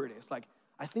whatever it is. Like,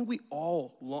 I think we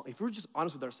all long, if we're just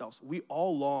honest with ourselves, we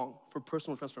all long for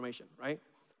personal transformation, right?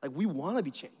 Like, we want to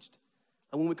be changed.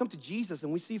 And when we come to Jesus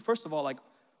and we see, first of all, like,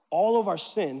 all of our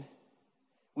sin,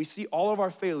 we see all of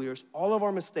our failures, all of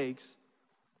our mistakes,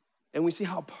 and we see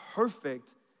how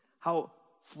perfect, how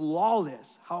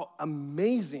flawless, how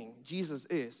amazing Jesus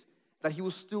is, that he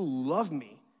will still love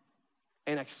me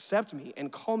and accept me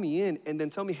and call me in and then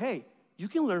tell me, hey, you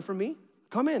can learn from me.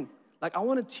 Come in. Like, I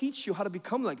want to teach you how to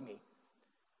become like me.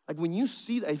 Like, when you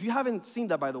see that, if you haven't seen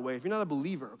that, by the way, if you're not a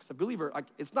believer, because a believer, like,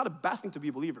 it's not a bad thing to be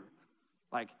a believer.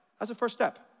 Like, that's the first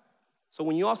step. So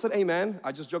when you all said amen,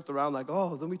 I just joked around like,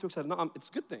 oh, don't be too excited. No, it's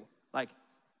a good thing. Like,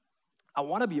 I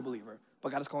want to be a believer,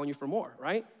 but God is calling you for more,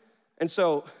 right? And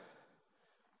so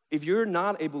if you're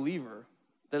not a believer,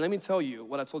 then let me tell you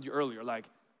what I told you earlier. Like,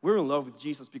 we're in love with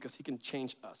Jesus because he can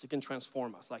change us. He can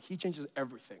transform us. Like, he changes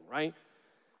everything, right?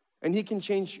 And he can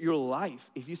change your life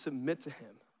if you submit to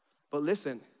him. But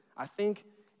listen, I think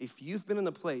if you've been in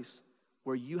a place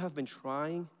where you have been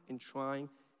trying and trying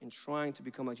and trying to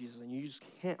become like Jesus and you just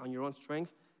can't on your own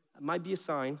strength, it might be a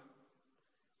sign,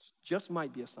 just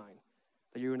might be a sign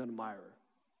that you're an admirer,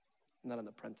 not an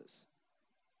apprentice.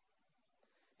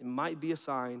 It might be a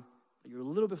sign that you're a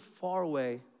little bit far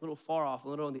away, a little far off, a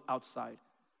little on the outside,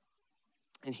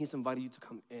 and he's invited you to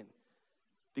come in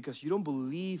because you don't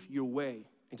believe your way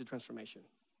into transformation.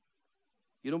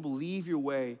 You don't believe your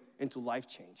way into life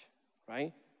change,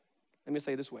 right? Let me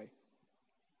say it this way.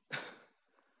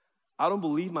 I don't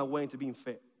believe my way into being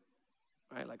fit,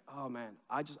 right? Like, oh man,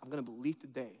 I'm gonna believe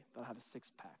today that I have a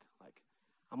six-pack. Like,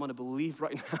 I'm gonna believe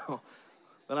right now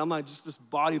that I'm not just this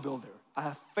bodybuilder. I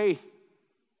have faith.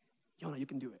 Yona, you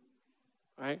can do it,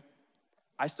 right?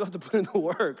 I still have to put in the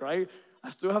work, right?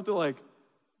 I still have to like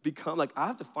become, like I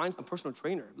have to find a personal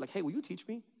trainer. Like, hey, will you teach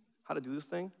me how to do this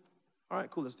thing? All right,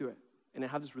 cool, let's do it. And then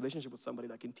have this relationship with somebody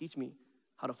that can teach me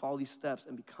how to follow these steps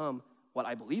and become what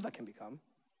I believe I can become.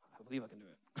 I believe I can do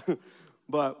it.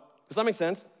 But does that make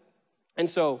sense? And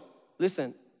so,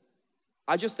 listen,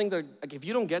 I just think that like, if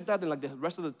you don't get that, then like the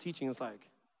rest of the teaching is like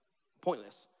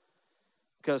pointless.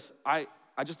 Because I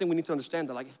just think we need to understand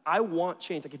that like if I want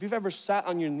change, like if you've ever sat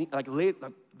on your knee, like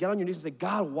get on your knees and say,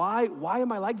 God, why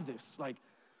am I like this? Like,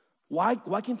 why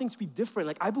can't things be different?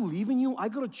 Like, I believe in you. I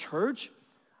go to church.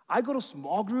 I go to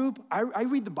small group. I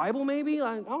read the Bible maybe.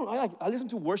 I listen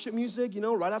to worship music,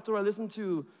 right after I listen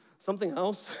to something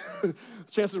else,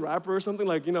 Chance the Rapper or something.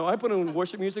 Like, I put on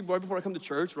worship music right before I come to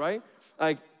church, right?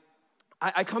 Like,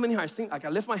 I come in here, I sing, like I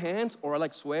lift my hands or I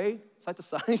like sway side to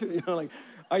side, like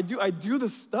I do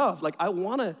this stuff. Like I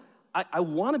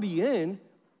wanna be in,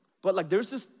 but like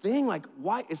there's this thing like,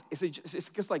 why is it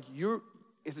just like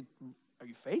are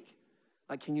you fake?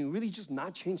 Like, can you really just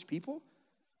not change people?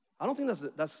 I don't think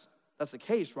that's the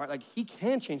case, right? Like he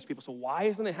can change people, so why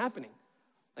isn't it happening?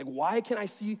 Like why can't I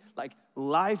see like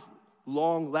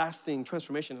lifelong lasting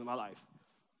transformation in my life?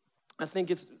 I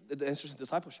think it's the answer to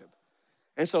discipleship.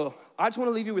 And so I just want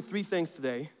to leave you with 3 things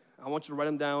today. I want you to write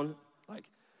them down, like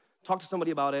talk to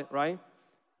somebody about it, right?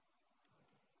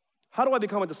 How do I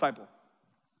become a disciple?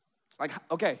 Like,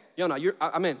 okay, Yona,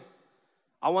 I'm in.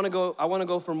 I want to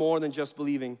go for more than just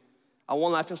believing. I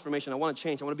want life transformation. I want to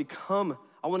change. I want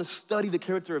to study the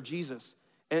character of Jesus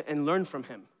and learn from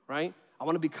him, right? I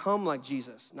want to become like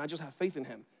Jesus, not just have faith in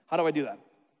him. How do I do that?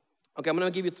 Okay, I'm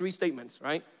going to give you 3 statements,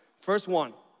 right? First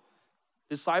one,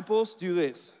 disciples do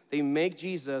this. They make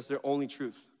Jesus their only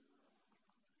truth.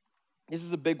 This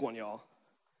is a big one, y'all.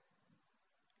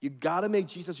 You got to make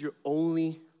Jesus your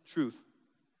only truth.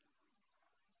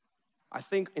 I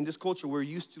think in this culture, we're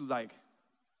used to like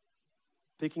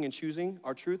picking and choosing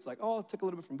our truths. Like, oh, I'll take a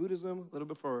little bit from Buddhism, a little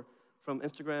bit from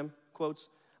Instagram quotes,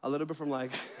 a little bit from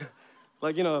like,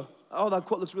 like, oh, that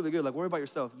quote looks really good. Like, worry about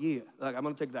yourself. Yeah, like, I'm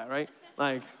going to take that, right?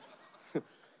 Like,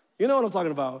 you know what I'm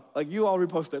talking about. Like, you all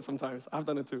repost it sometimes. I've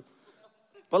done it too.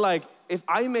 But like, if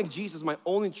I make Jesus my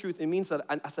only truth, it means that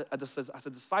as a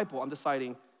disciple, I'm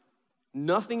deciding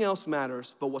nothing else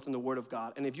matters but what's in the Word of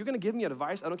God. And if you're going to give me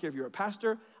advice, I don't care if you're a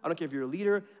pastor, I don't care if you're a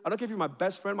leader, I don't care if you're my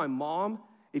best friend, my mom,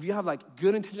 if you have like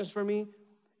good intentions for me,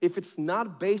 if it's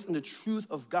not based on the truth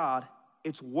of God,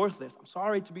 it's worthless. I'm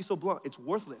sorry to be so blunt. It's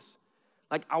worthless.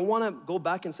 Like, I want to go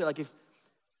back and say, like,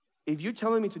 if you're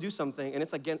telling me to do something and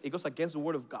it goes against the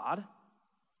Word of God,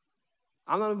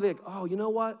 I'm not gonna be like, oh, you know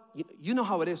what? You know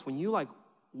how it is when you like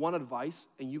want advice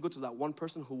and you go to that one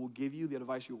person who will give you the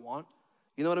advice you want.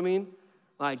 You know what I mean?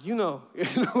 Like, you know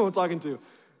who I'm talking to.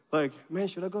 Like, man,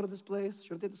 should I go to this place?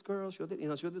 Should I date this girl? Should I date,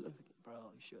 should I date? I'm thinking, bro,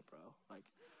 you should, bro.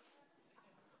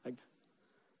 Like,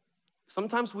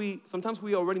 sometimes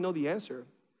we already know the answer,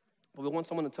 but we want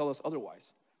someone to tell us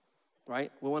otherwise,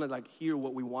 right? We want to like hear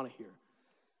what we want to hear.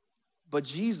 But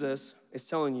Jesus is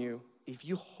telling you, if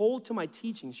you hold to my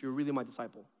teachings, you're really my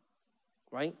disciple,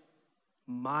 right?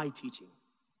 My teaching.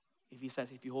 If he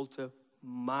says, if you hold to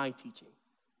my teaching,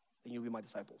 then you'll be my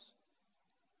disciples.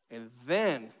 And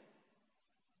then,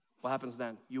 what happens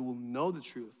then? You will know the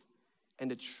truth, and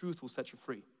the truth will set you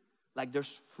free. Like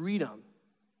there's freedom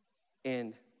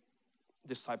in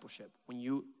discipleship when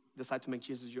you decide to make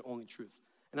Jesus your only truth.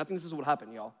 And I think this is what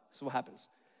happened, y'all. This is what happens.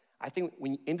 I think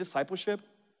when in discipleship,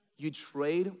 you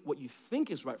trade what you think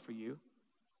is right for you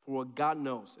for what God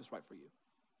knows is right for you.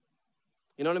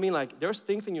 You know what I mean? Like there's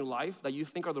things in your life that you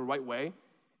think are the right way,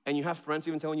 and you have friends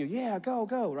even telling you, yeah, go,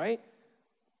 right?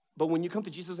 But when you come to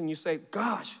Jesus and you say,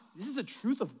 gosh, this is the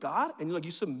truth of God, and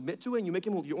you submit to it and you make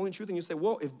him your only truth, and you say,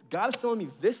 well, if God is telling me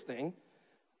this thing,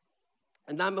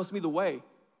 and that must be the way.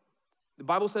 The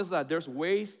Bible says that there's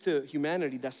ways to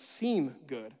humanity that seem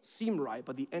good, seem right,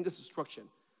 but the end is destruction.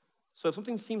 So if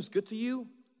something seems good to you,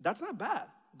 that's not bad.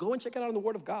 Go and check it out in the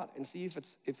Word of God and see if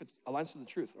it aligns to the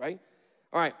truth, right?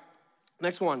 All right,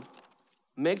 next one.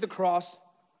 Make the cross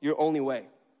your only way.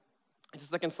 It's the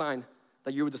second sign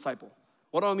that you're a disciple.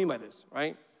 What do I mean by this,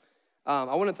 right? I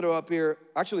want to throw up here,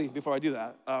 actually, before I do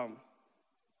that,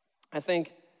 I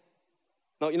think,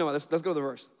 no, you know what, let's go to the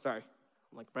verse. Sorry,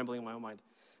 I'm like rambling in my own mind.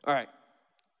 All right,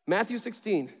 Matthew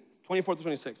 16, 24 to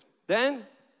 26. Then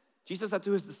Jesus said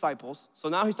to his disciples, so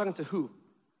now he's talking to who?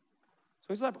 So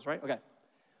his disciples, right? Okay.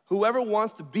 Whoever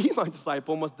wants to be my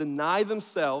disciple must deny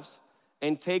themselves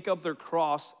and take up their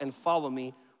cross and follow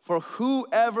me. For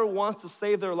whoever wants to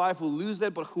save their life will lose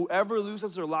it, but whoever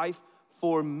loses their life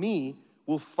for me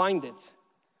will find it.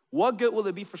 What good will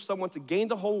it be for someone to gain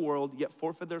the whole world yet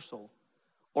forfeit their soul?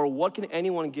 Or what can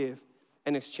anyone give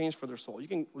in exchange for their soul? You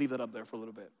can leave that up there for a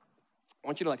little bit. I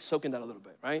want you to soak in that a little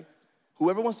bit, right?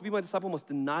 Whoever wants to be my disciple must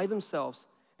deny themselves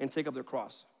and take up their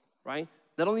cross, right?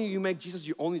 Not only do you make Jesus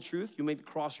your only truth, you make the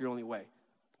cross your only way.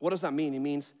 What does that mean? It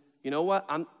means, you know what?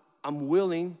 I'm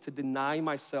willing to deny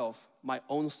myself my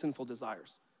own sinful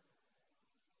desires.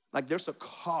 Like there's a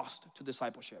cost to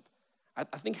discipleship. I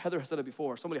think Heather has said it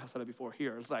before. Somebody has said it before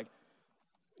here. It's like,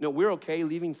 we're okay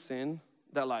leaving sin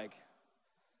that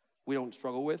we don't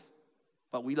struggle with,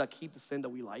 but we keep the sin that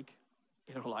we like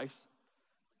in our lives.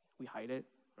 We hide it,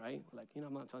 right? We're like,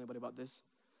 I'm not telling anybody about this.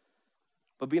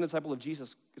 But being a disciple of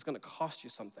Jesus is going to cost you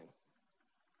something.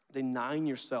 Denying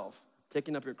yourself,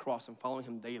 taking up your cross and following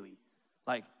him daily.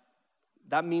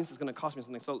 That means it's going to cost me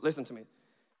something. So listen to me.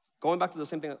 Going back to the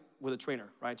same thing with a trainer,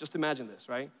 right? Just imagine this,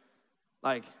 right?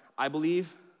 I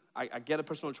believe I get a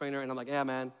personal trainer, and I'm like, yeah,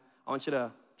 man, I want you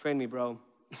to train me, bro.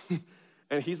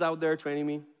 And he's out there training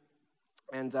me,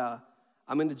 and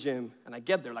I'm in the gym, and I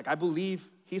get there. I believe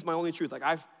he's my only truth.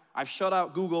 I've shut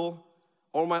out Google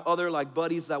or my other,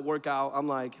 buddies that work out. I'm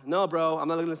like, no, bro, I'm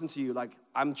not going to listen to you.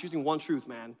 I'm choosing one truth,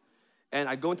 man. And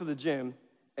I go into the gym,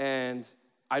 and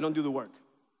I don't do the work.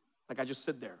 I just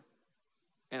sit there.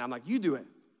 And I'm like, you do it.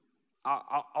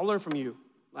 I'll learn from you,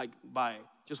 by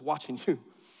just watching you.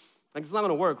 It's not going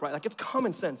to work, right? It's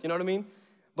common sense, you know what I mean?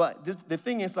 But the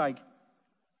thing is,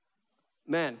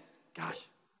 man, gosh,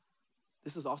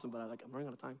 this is awesome, but I'm running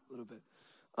out of time a little bit.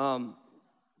 I'm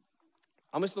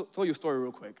going to tell you a story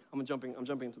real quick. I'm jumping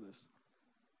into this.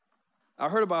 I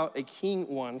heard about a king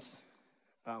once.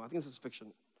 I think this is fiction,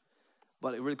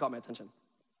 but it really caught my attention.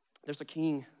 There's a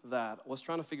king that was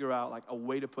trying to figure out a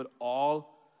way to put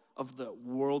all of the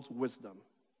world's wisdom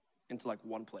into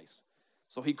one place.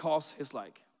 So he calls his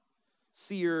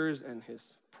seers and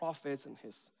his prophets and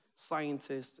his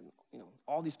scientists and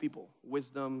all these people,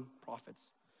 wisdom, prophets.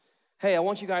 Hey, I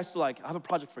want you guys to I have a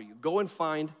project for you. Go and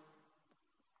find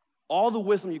all the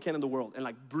wisdom you can in the world and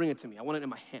bring it to me. I want it in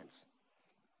my hands.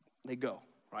 They go,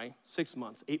 right? 6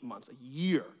 months, 8 months, a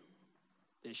year.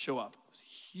 They show up. This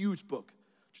huge book,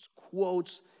 just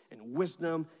quotes and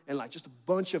wisdom and just a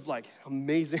bunch of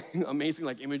amazing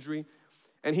imagery.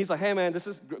 And he's like, hey man, this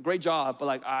is great job,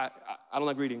 but I don't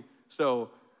like reading.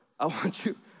 So I want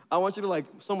you to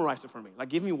summarize it for me.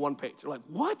 Give me 1 page. They're like,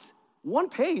 what? 1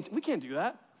 page? We can't do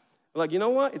that. We're like, you know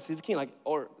what? It's his king,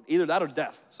 or either that or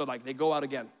death. So they go out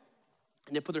again.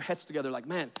 And they put their heads together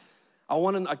man, I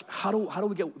want to, how do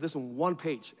we get this on 1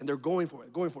 page? And they're going for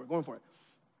it.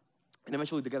 And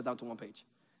eventually they get it down to 1 page.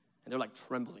 And they're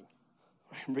trembling,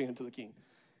 right? Bring it to the king.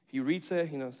 He reads it,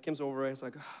 skims over it. It's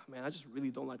man, I just really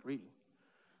don't like reading.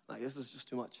 This is just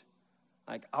too much.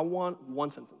 I want 1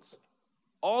 sentence.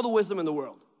 All the wisdom in the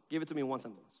world, give it to me in 1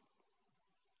 sentence.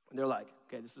 And they're like,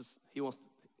 okay, he wants to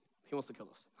kill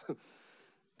us.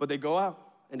 But they go out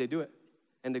and they do it.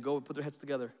 And they go put their heads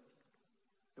together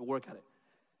and work at it.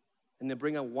 And they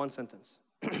bring out one sentence.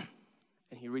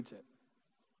 And he reads it.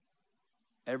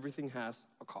 Everything has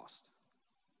a cost.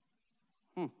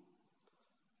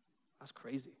 That's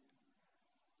crazy.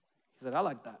 He said, I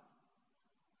like that.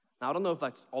 Now, I don't know if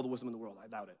that's all the wisdom in the world. I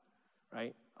doubt it,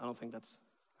 right? I don't think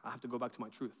I have to go back to my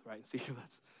truth, right? And see if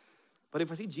that's. But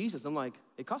if I see Jesus, I'm like,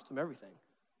 it cost him everything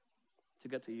to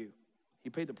get to you.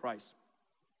 He paid the price.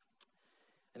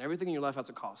 And everything in your life has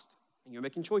a cost. And you're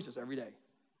making choices every day.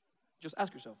 Just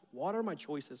ask yourself, what are my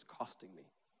choices costing me?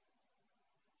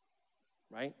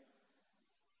 Right?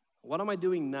 What am I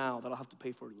doing now that I'll have to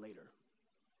pay for later?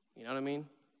 You know what I mean?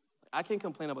 I can't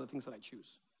complain about the things that I choose.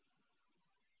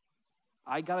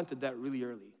 I got into debt really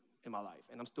early in my life,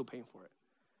 and I'm still paying for it.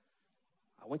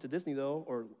 I went to Disney, though,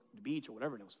 or the beach or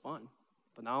whatever, and it was fun.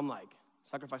 But now I'm like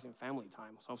sacrificing family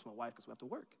time, so with my wife, because we have to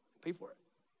work and pay for it.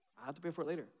 I have to pay for it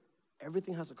later.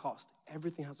 Everything has a cost.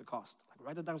 Everything has a cost. Like,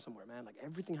 write that down somewhere, man. Like,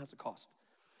 everything has a cost.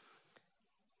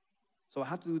 So I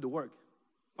have to do the work.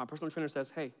 My personal trainer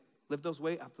says, hey, lift those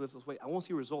weight, I have to lift those weight. I won't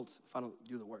see results if I don't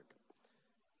do the work.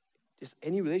 Just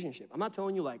any relationship. I'm not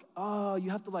telling you like, oh,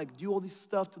 you have to like do all this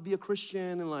stuff to be a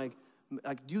Christian and like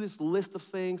do this list of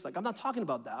things. Like, I'm not talking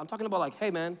about that. I'm talking about like,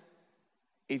 hey man,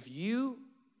 if you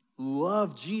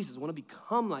love Jesus, want to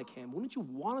become like him, wouldn't you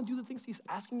want to do the things he's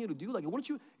asking you to do? Like, wouldn't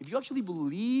you, if you actually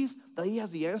believe that he has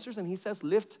the answers and he says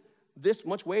lift this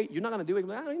much weight, you're not going to do it.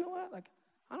 You're like, you know what? Like,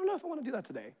 I don't know if I want to do that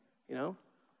today, you know?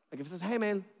 Like if it says, hey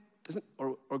man, listen,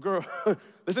 or girl,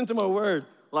 listen to my word,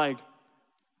 like,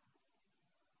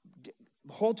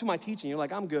 hold to my teaching. You're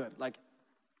like, I'm good. Like,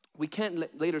 we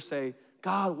can't later say,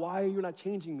 God, why are you not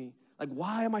changing me? Like,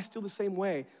 why am I still the same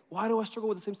way? Why do I struggle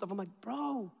with the same stuff? I'm like,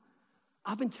 bro,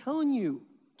 I've been telling you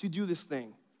to do this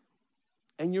thing,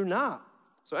 and you're not.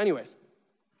 So anyways,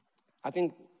 I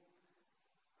think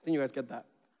you guys get that.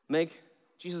 Make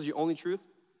Jesus your only truth.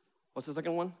 What's the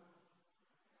second one?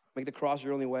 Make the cross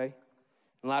your only way.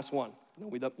 And last one, and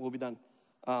then we'll be done.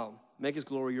 Make his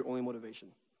glory your only motivation.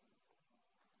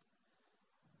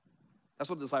 That's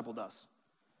what the disciple does.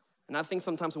 And I think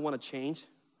sometimes we want to change.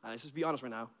 Let's just be honest right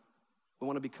now. We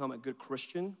want to become a good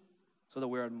Christian so that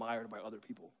we're admired by other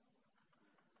people.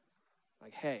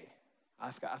 Like, hey,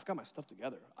 I've got my stuff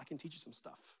together. I can teach you some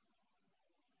stuff.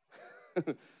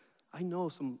 I know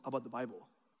some about the Bible.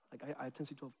 Like, I attend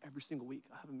C12 every single week.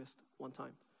 I haven't missed one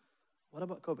time. What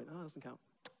about COVID? Oh, that doesn't count.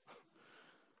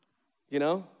 You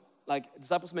know? Like,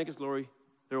 disciples make his glory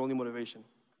their only motivation.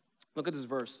 Look at this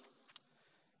verse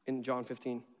in John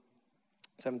 15,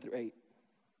 7-8. It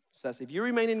says, if you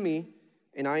remain in me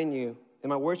and I in you, and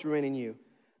my words remain in you,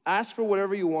 ask for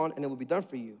whatever you want and it will be done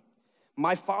for you.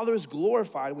 My Father is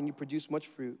glorified when you produce much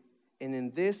fruit, and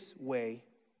in this way,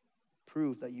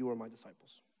 prove that you are my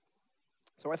disciples.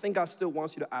 So I think God still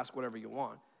wants you to ask whatever you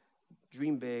want.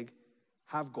 Dream big,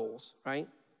 have goals, right?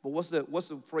 But what's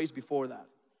the phrase before that?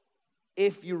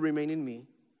 If you remain in me,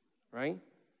 right?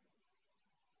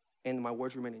 And my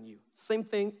words remain in you. Same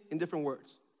thing in different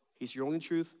words. He's your only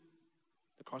truth.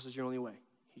 The cross is your only way.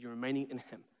 You're remaining in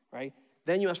him, right?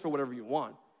 Then you ask for whatever you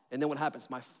want. And then what happens?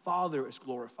 My Father is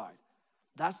glorified.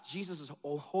 That's Jesus'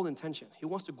 whole intention. He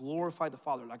wants to glorify the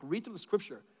Father. Like, read through the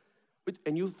scripture,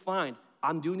 and you'll find,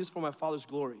 I'm doing this for my Father's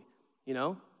glory, you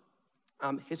know?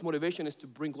 His motivation is to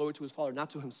bring glory to his Father, not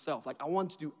to himself. Like, I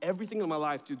want to do everything in my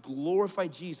life to glorify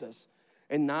Jesus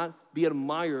and not be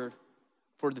admired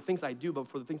for the things I do, but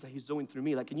for the things that he's doing through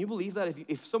me. Like, can you believe that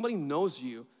if somebody knows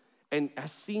you and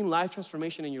has seen life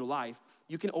transformation in your life,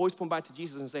 you can always come back to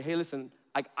Jesus and say, hey, listen,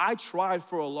 like, I tried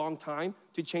for a long time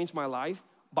to change my life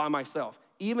by myself.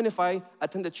 Even if I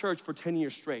attended church for 10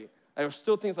 years straight, there were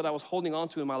still things that I was holding on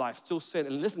to in my life, still sin.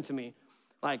 And listen to me,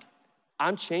 like,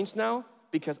 I'm changed now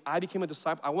because I became a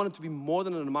disciple. I wanted to be more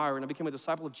than an admirer, and I became a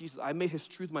disciple of Jesus. I made his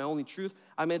truth my only truth.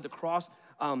 I made the cross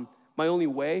my only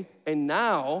way. And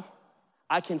now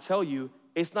I can tell you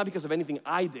it's not because of anything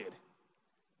I did,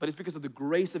 but it's because of the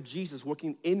grace of Jesus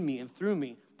working in me and through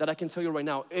me that I can tell you right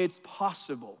now, it's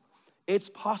possible. It's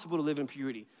possible to live in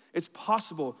purity. It's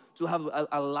possible to have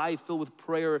a life filled with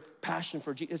prayer, passion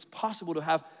for Jesus. It's possible to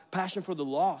have passion for the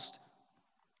lost.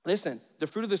 Listen, the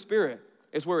fruit of the Spirit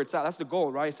is where it's at. That's the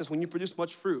goal, right? It says when you produce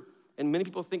much fruit. And many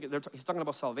people think he's talking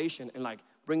about salvation and like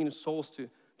bringing souls to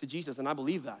Jesus, and I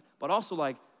believe that. But also,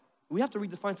 like, we have to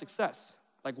redefine success.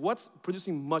 Like, what's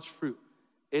producing much fruit?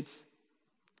 It's,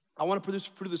 I want to produce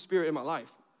fruit of the Spirit in my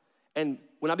life. And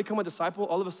when I become a disciple,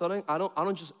 all of a sudden, I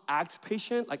don't just act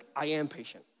patient, like I am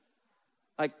patient.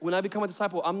 Like, when I become a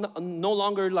disciple, I'm no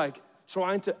longer like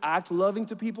trying to act loving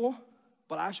to people,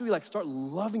 but I actually like start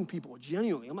loving people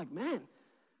genuinely. I'm like, man,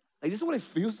 like this is what it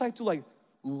feels like to like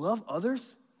love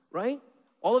others, right?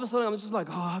 All of a sudden I'm just like,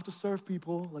 oh, I have to serve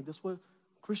people. Like that's what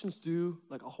Christians do.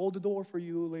 Like I'll hold the door for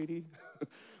you, lady,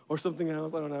 or something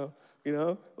else. I don't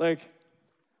know, like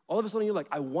all of a sudden you're like,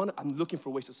 I'm looking for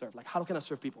ways to serve. Like how can I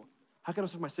serve people? How can I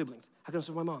serve my siblings? How can I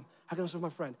serve my mom? How can I serve my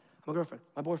friend, my girlfriend,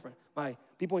 my boyfriend, my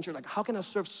people in church? Like how can I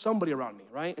serve somebody around me,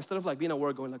 right? Instead of like being at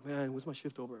work going like, man, when's my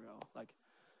shift over? Like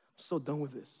I'm so done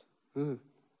with this. And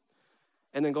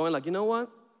then going like, you know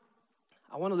what?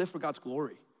 I want to live for God's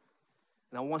glory.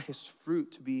 And I want his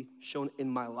fruit to be shown in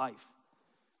my life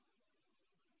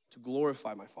to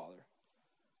glorify my Father.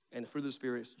 And the fruit of the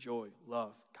Spirit is joy,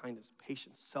 love, kindness,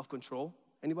 patience, self-control.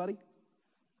 Anybody?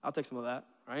 I'll take some of that,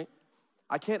 right?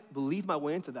 I can't believe my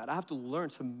way into that. I have to learn,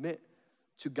 submit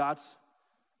to God's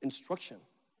instruction.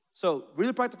 So,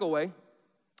 really practical way,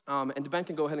 and the band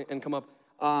can go ahead and come up.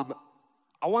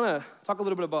 I want to talk a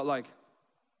little bit about like,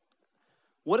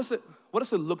 what does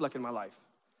it look like in my life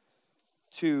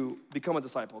to become a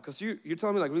disciple? Because you're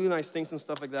telling me like really nice things and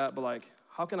stuff like that, but like,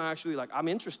 how can I actually, like, I'm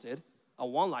interested. I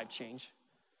want life change.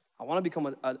 I want to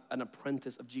become an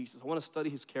apprentice of Jesus. I want to study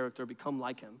his character, become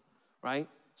like him, right?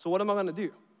 So what am I going to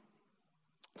do?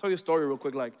 I'll tell you a story real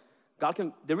quick. Like,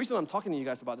 the reason I'm talking to you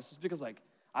guys about this is because, like,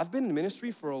 I've been in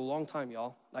ministry for a long time,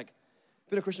 y'all. Like, I've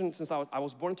been a Christian since I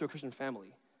was born into a Christian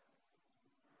family.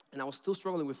 And I was still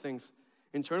struggling with things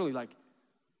internally, like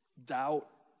doubt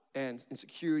and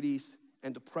insecurities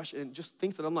and depression and just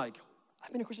things that I'm like,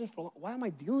 I've been a Christian for a long time. Why am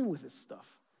I dealing with this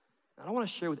stuff? And I don't want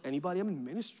to share with anybody. I'm in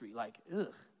ministry. Like,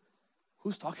 ugh,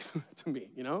 who's talking to me,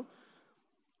 And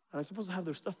I'm supposed to have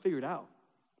their stuff figured out.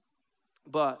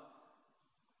 But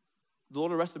the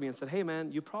Lord arrested me and said, hey,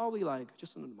 man, you're probably like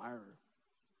just an admirer.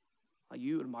 Like,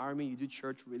 you admire me. You do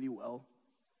church really well.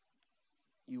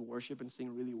 You worship and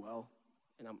sing really well.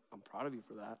 And I'm proud of you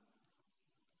for that.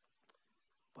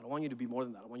 But I want you to be more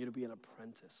than that. I want you to be an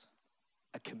apprentice,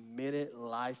 a committed,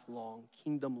 lifelong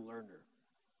kingdom learner.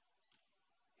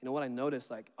 You know what I noticed?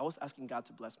 Like, I was asking God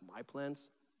to bless my plans,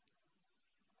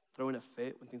 throwing a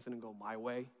fit when things didn't go my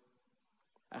way.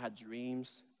 I had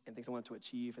dreams and things I wanted to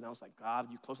achieve, and I was like,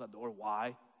 God, you close that door,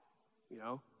 why?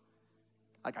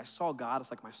 Like, I saw God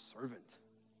as like my servant.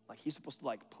 Like, he's supposed to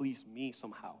like please me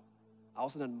somehow. I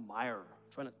was an admirer,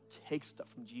 trying to take stuff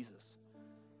from Jesus.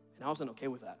 And I wasn't okay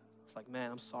with that. It's like,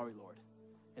 man, I'm sorry, Lord.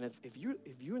 And if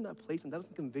you're in that place and that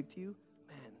doesn't convict you,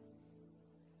 man,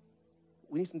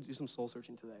 we need to do some soul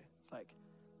searching today. It's like,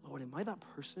 Lord, am I that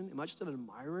person? Am I just an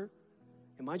admirer?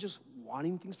 Am I just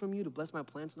wanting things from you to bless my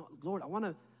plans? No, Lord, I want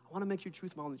to make your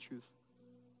truth my only truth.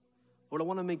 Lord, I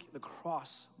want to make the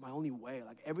cross my only way.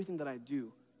 Like everything that I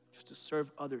do, just to serve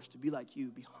others, to be like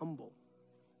you, be humble.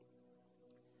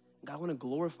 And God, I want to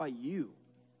glorify you.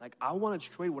 Like I want to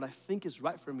trade what I think is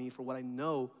right for me for what I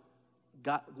know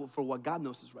for what God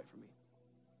knows is right for me.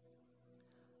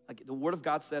 Like the Word of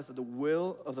God says that the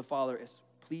will of the Father is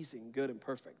pleasing, good, and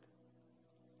perfect.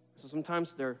 So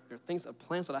sometimes there are things,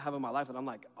 plans that I have in my life that I'm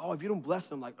like, oh, if you don't bless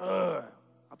them, like, ugh,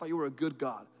 I thought you were a good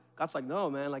God. God's like, no,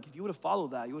 man, like if you would have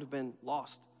followed that, you would have been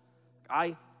lost.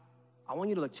 I want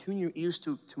you to like tune your ears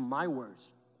to my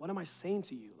words. What am I saying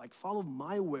to you? Like follow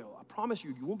my will. I promise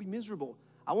you, you won't be miserable.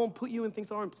 I won't put you in things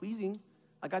that aren't pleasing.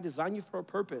 Like I designed you for a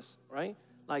purpose, right?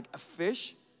 Like a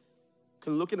fish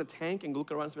can look in a tank and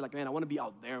look around and be like, man, I want to be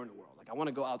out there in the world. Like I want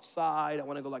to go outside. I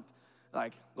want to go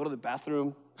like go to the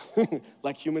bathroom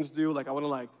like humans do. Like I want to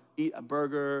like eat a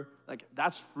burger. Like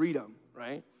that's freedom,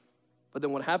 right? But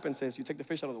then what happens is you take the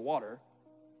fish out of the water.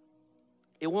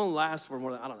 It won't last for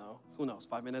more than, I don't know, who knows,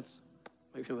 5 minutes,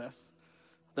 maybe less.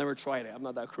 I've never tried it. I'm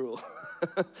not that cruel.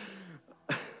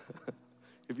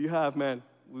 If you have, man,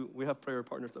 we have prayer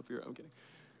partners up here. I'm kidding.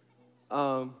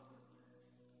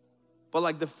 But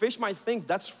like the fish might think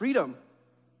that's freedom.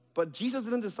 But Jesus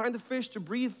didn't design the fish to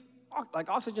breathe like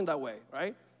oxygen that way,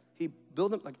 right? He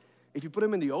built them, like if you put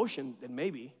them in the ocean, then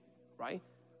maybe, right?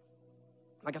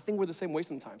 Like I think we're the same way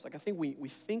sometimes. Like I think we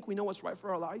think we know what's right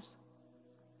for our lives.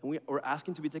 And we're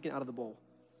asking to be taken out of the bowl.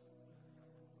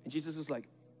 And Jesus is like,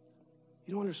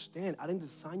 you don't understand. I didn't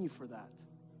design you for that.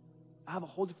 I have a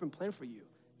whole different plan for you.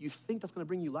 You think that's going to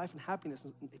bring you life and happiness.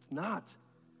 It's not.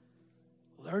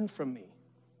 Learn from me,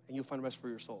 and you'll find rest for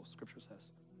your soul, Scripture says.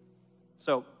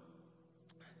 So,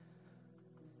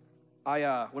 when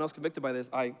I was convicted by this,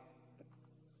 sorry,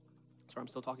 I'm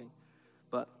still talking,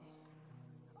 but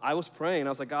I was praying. I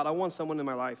was like, God, I want someone in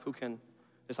my life who can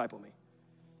disciple me.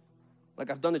 Like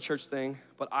I've done the church thing,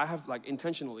 but I have like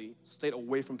intentionally stayed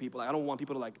away from people. Like I don't want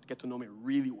people to like get to know me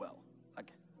really well.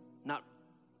 Like not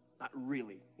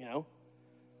really,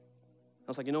 And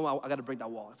was like, you know what, I got to break that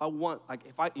wall.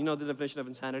 You know the definition of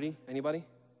insanity? Anybody?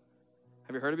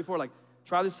 Have you heard it before? Like,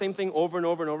 try the same thing over and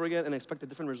over and over again and expect a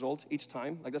different result each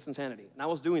time. Like, that's insanity. And I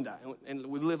was doing that, and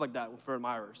we live like that for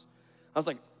admirers. I was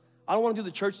like, I don't want to do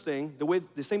the church thing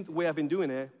the same way I've been doing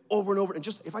it over and over. And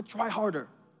just if I try harder,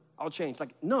 I'll change.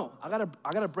 Like, no, I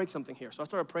gotta break something here. So I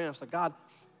started praying. I was like, God,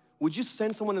 would you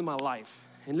send someone in my life?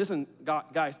 And listen, God,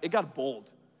 guys, it got bold.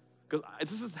 Because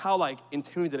this is how, like,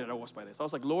 intimidated I was by this. I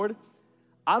was like, Lord,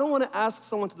 I don't want to ask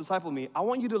someone to disciple me. I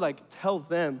want you to, like, tell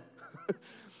them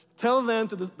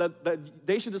that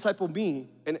they should disciple me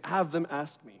and have them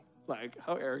ask me. Like,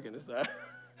 how arrogant is that?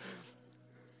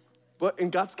 But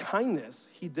in God's kindness,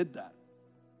 he did that.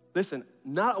 Listen,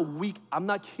 not a week, I'm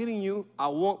not kidding you,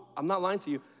 I'm not lying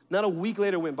to you. Not a week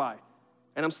later went by.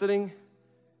 And I'm sitting,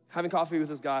 having coffee with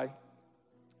this guy,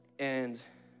 and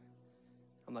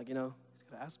I'm like, you know, he's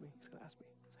gonna ask me. I say,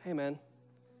 hey man,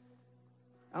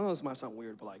 I don't know, this might sound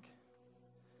weird, but like,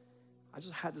 I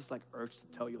just had this like urge to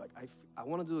tell you, like, I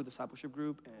want to do a discipleship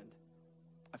group, and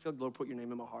I feel like the Lord put your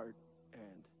name in my heart,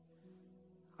 and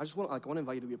I want to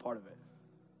invite you to be a part of it.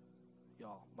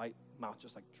 Y'all, my mouth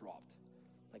just like dropped.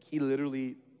 Like, he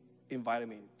literally invited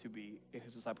me to be in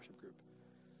his discipleship group.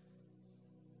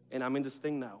 And I'm in this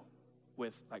thing now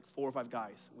with like 4 or 5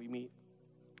 guys. We meet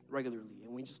regularly,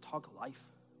 and we just talk life.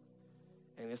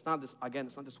 And it's not this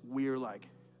weird, like,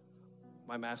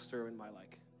 my master and my,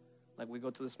 like we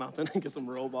go to this mountain and get some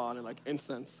robe on and, like,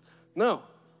 incense. No,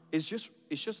 it's just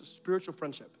a spiritual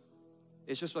friendship.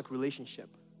 It's just, like, relationship.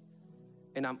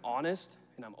 And I'm honest,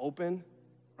 and I'm open,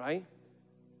 right?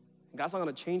 And God's not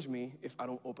going to change me if I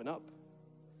don't open up.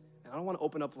 And I don't want to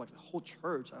open up, like, the whole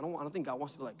church. I don't think God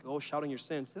wants to, like, go shouting your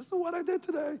sins. This is what I did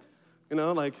today. You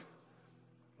know, like,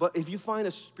 but if you find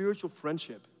a spiritual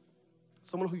friendship,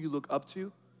 someone who you look up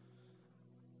to,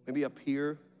 maybe a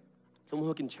peer, someone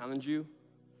who can challenge you,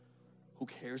 who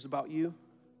cares about you,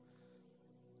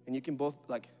 and you can both,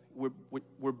 like,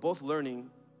 we're both learning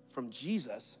from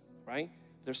Jesus, right?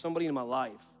 There's somebody in my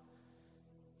life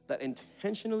that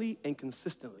intentionally and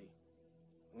consistently,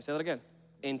 let me say that again,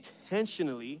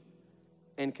 intentionally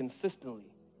and consistently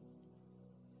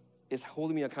is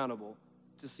holding me accountable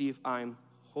to see if I'm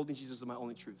holding Jesus as my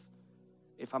only truth,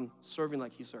 if I'm serving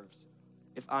like he serves,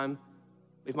 if my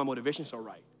motivation's so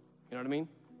right. You know what I mean?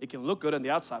 It can look good on the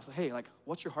outside. So, hey, like,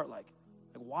 what's your heart like?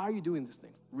 Like, why are you doing this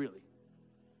thing, really?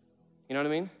 You know what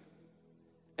I mean?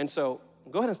 And so,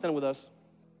 go ahead and stand with us.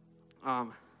 I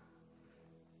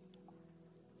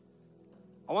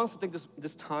want us to take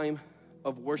this time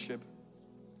of worship,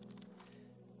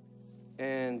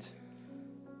 and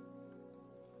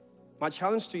my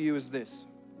challenge to you is this.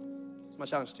 It's my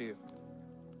challenge to you.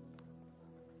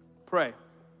 Pray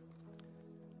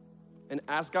and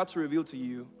ask God to reveal to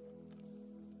you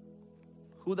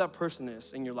who that person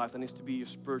is in your life that needs to be your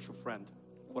spiritual friend,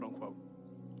 quote unquote.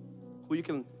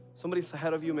 Somebody's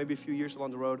ahead of you, maybe a few years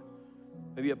along the road,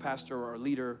 maybe a pastor or a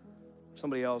leader, or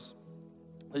somebody else,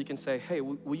 that you can say, hey,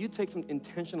 will you take some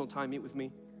intentional time, meet with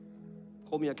me,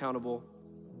 hold me accountable?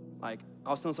 Like, I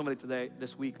was telling somebody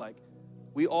this week, like,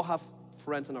 we all have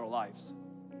friends in our lives.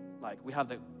 Like, we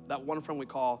have that one friend we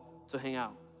call to hang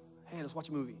out. Hey, let's watch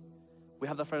a movie. We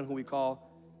have that friend who we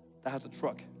call that has a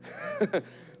truck.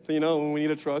 So, you know, when we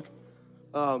need a truck.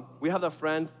 We have that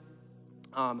friend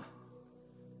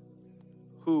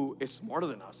who is smarter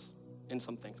than us in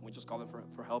some things, and we just call them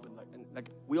for help. And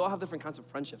we all have different kinds of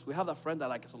friendships. We have that friend that,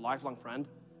 like, is a lifelong friend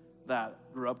that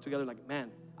grew up together. Like, man,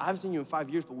 I haven't seen you in 5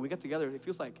 years, but when we get together, it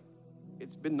feels like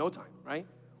it's been no time, right?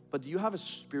 But do you have a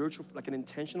spiritual, like an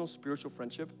intentional spiritual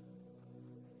friendship?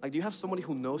 Like, do you have somebody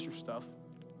who knows your stuff?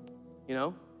 You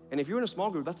know? And if you're in a small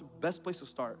group, that's the best place to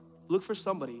start. Look for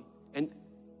somebody, and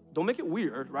don't make it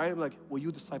weird, right? I'm like, will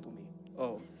you disciple me?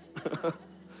 Oh.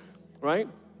 Right?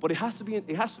 But it has to be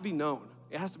known.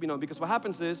 It has to be known, because what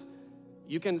happens is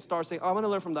you can start saying, oh, I'm going to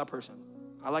learn from that person.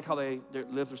 I like how they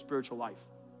live their spiritual life.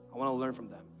 I want to learn from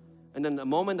them. And then the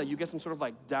moment that you get some sort of,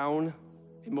 like, down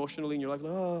emotionally and you're like,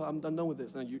 oh, I'm done with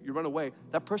this, and you run away,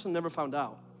 that person never found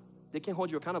out. They can't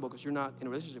hold you accountable because you're not in a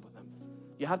relationship with them.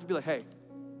 You have to be like, hey,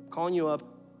 I'm calling you up.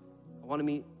 I want to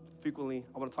meet frequently.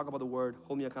 I want to talk about the word.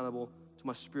 Hold me accountable to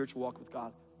my spiritual walk with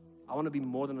God. I want to be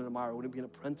more than an admirer. I want to be an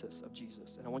apprentice of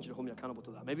Jesus, and I want you to hold me accountable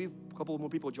to that. Maybe a couple more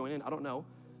people join in. I don't know.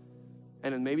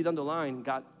 And then maybe down the line,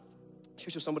 God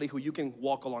teaches you somebody who you can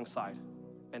walk alongside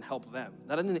and help them.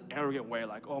 Not in an arrogant way,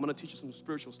 like, oh, I'm going to teach you some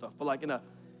spiritual stuff, but like in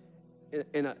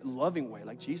a loving way,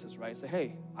 like Jesus, right? Say,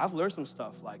 hey, I've learned some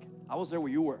stuff. Like, I was there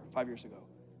where you were 5 years ago.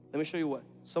 Let me show you what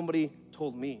somebody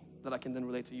told me that I can then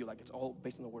relate to you. Like, it's all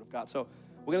based on the Word of God. So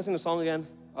we're going to sing the song again,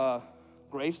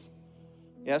 Graves.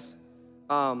 Yes?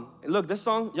 Look, this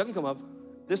song, y'all can come up.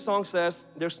 This song says,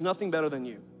 there's nothing better than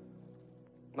you.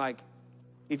 Like,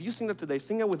 if you sing that today,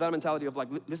 sing it with that mentality of like,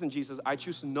 listen, Jesus, I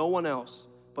choose no one else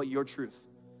but your truth.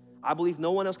 I believe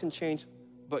no one else can change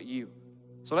but you.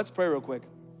 So let's pray real quick.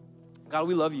 God,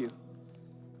 we love you.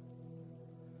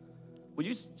 Would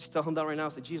you just tell him that right now?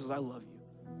 Say, Jesus, I love you.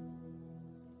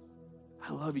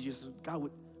 I love you, Jesus. God,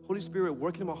 Holy Spirit,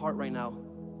 work in my heart right now.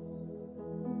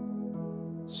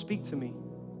 Speak to me.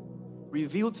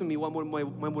 Reveal to me what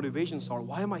my motivations are.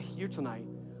 Why am I here tonight?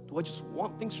 Do I just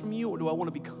want things from you, or do I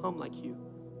want to become like you?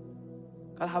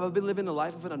 God, have I been living the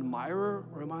life of an admirer,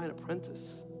 or am I an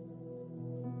apprentice?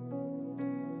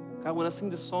 God, when I sing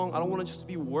this song, I don't want it just to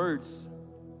be words.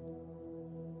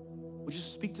 Would you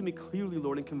speak to me clearly,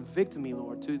 Lord, and convict me,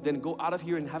 Lord, to then go out of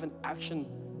here and have an action,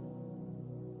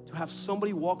 to have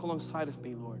somebody walk alongside of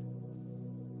me, Lord,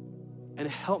 and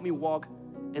help me walk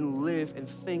and live and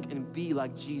think and be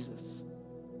like Jesus.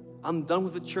 I'm done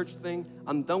with the church thing.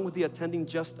 I'm done with the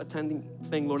just attending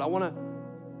thing, Lord.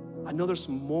 I know there's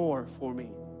more for me,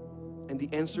 and the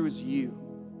answer is you.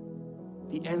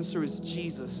 The answer is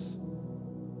Jesus.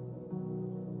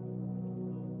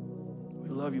 We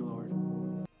love you, Lord.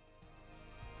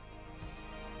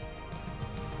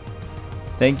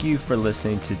 Thank you for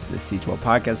listening to the C12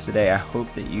 podcast today. I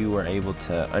hope that you were able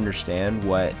to understand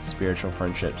what spiritual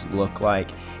friendships look like,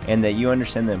 and that you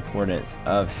understand the importance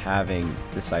of having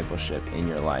discipleship in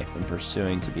your life and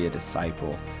pursuing to be a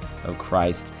disciple of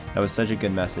Christ. That was such a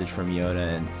good message from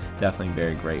Yona, and definitely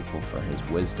very grateful for his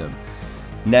wisdom.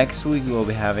 Next week, we'll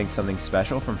be having something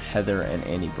special from Heather and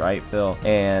Andy Brightville,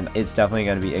 and it's definitely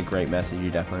going to be a great message.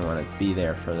 You definitely want to be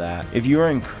there for that. If you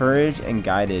are encouraged and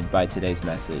guided by today's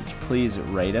message, please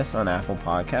rate us on Apple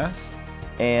Podcasts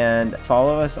and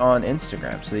follow us on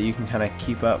Instagram so that you can kind of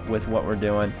keep up with what we're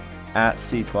doing at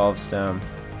C12 Stone.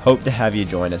 Hope to have you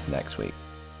join us next week.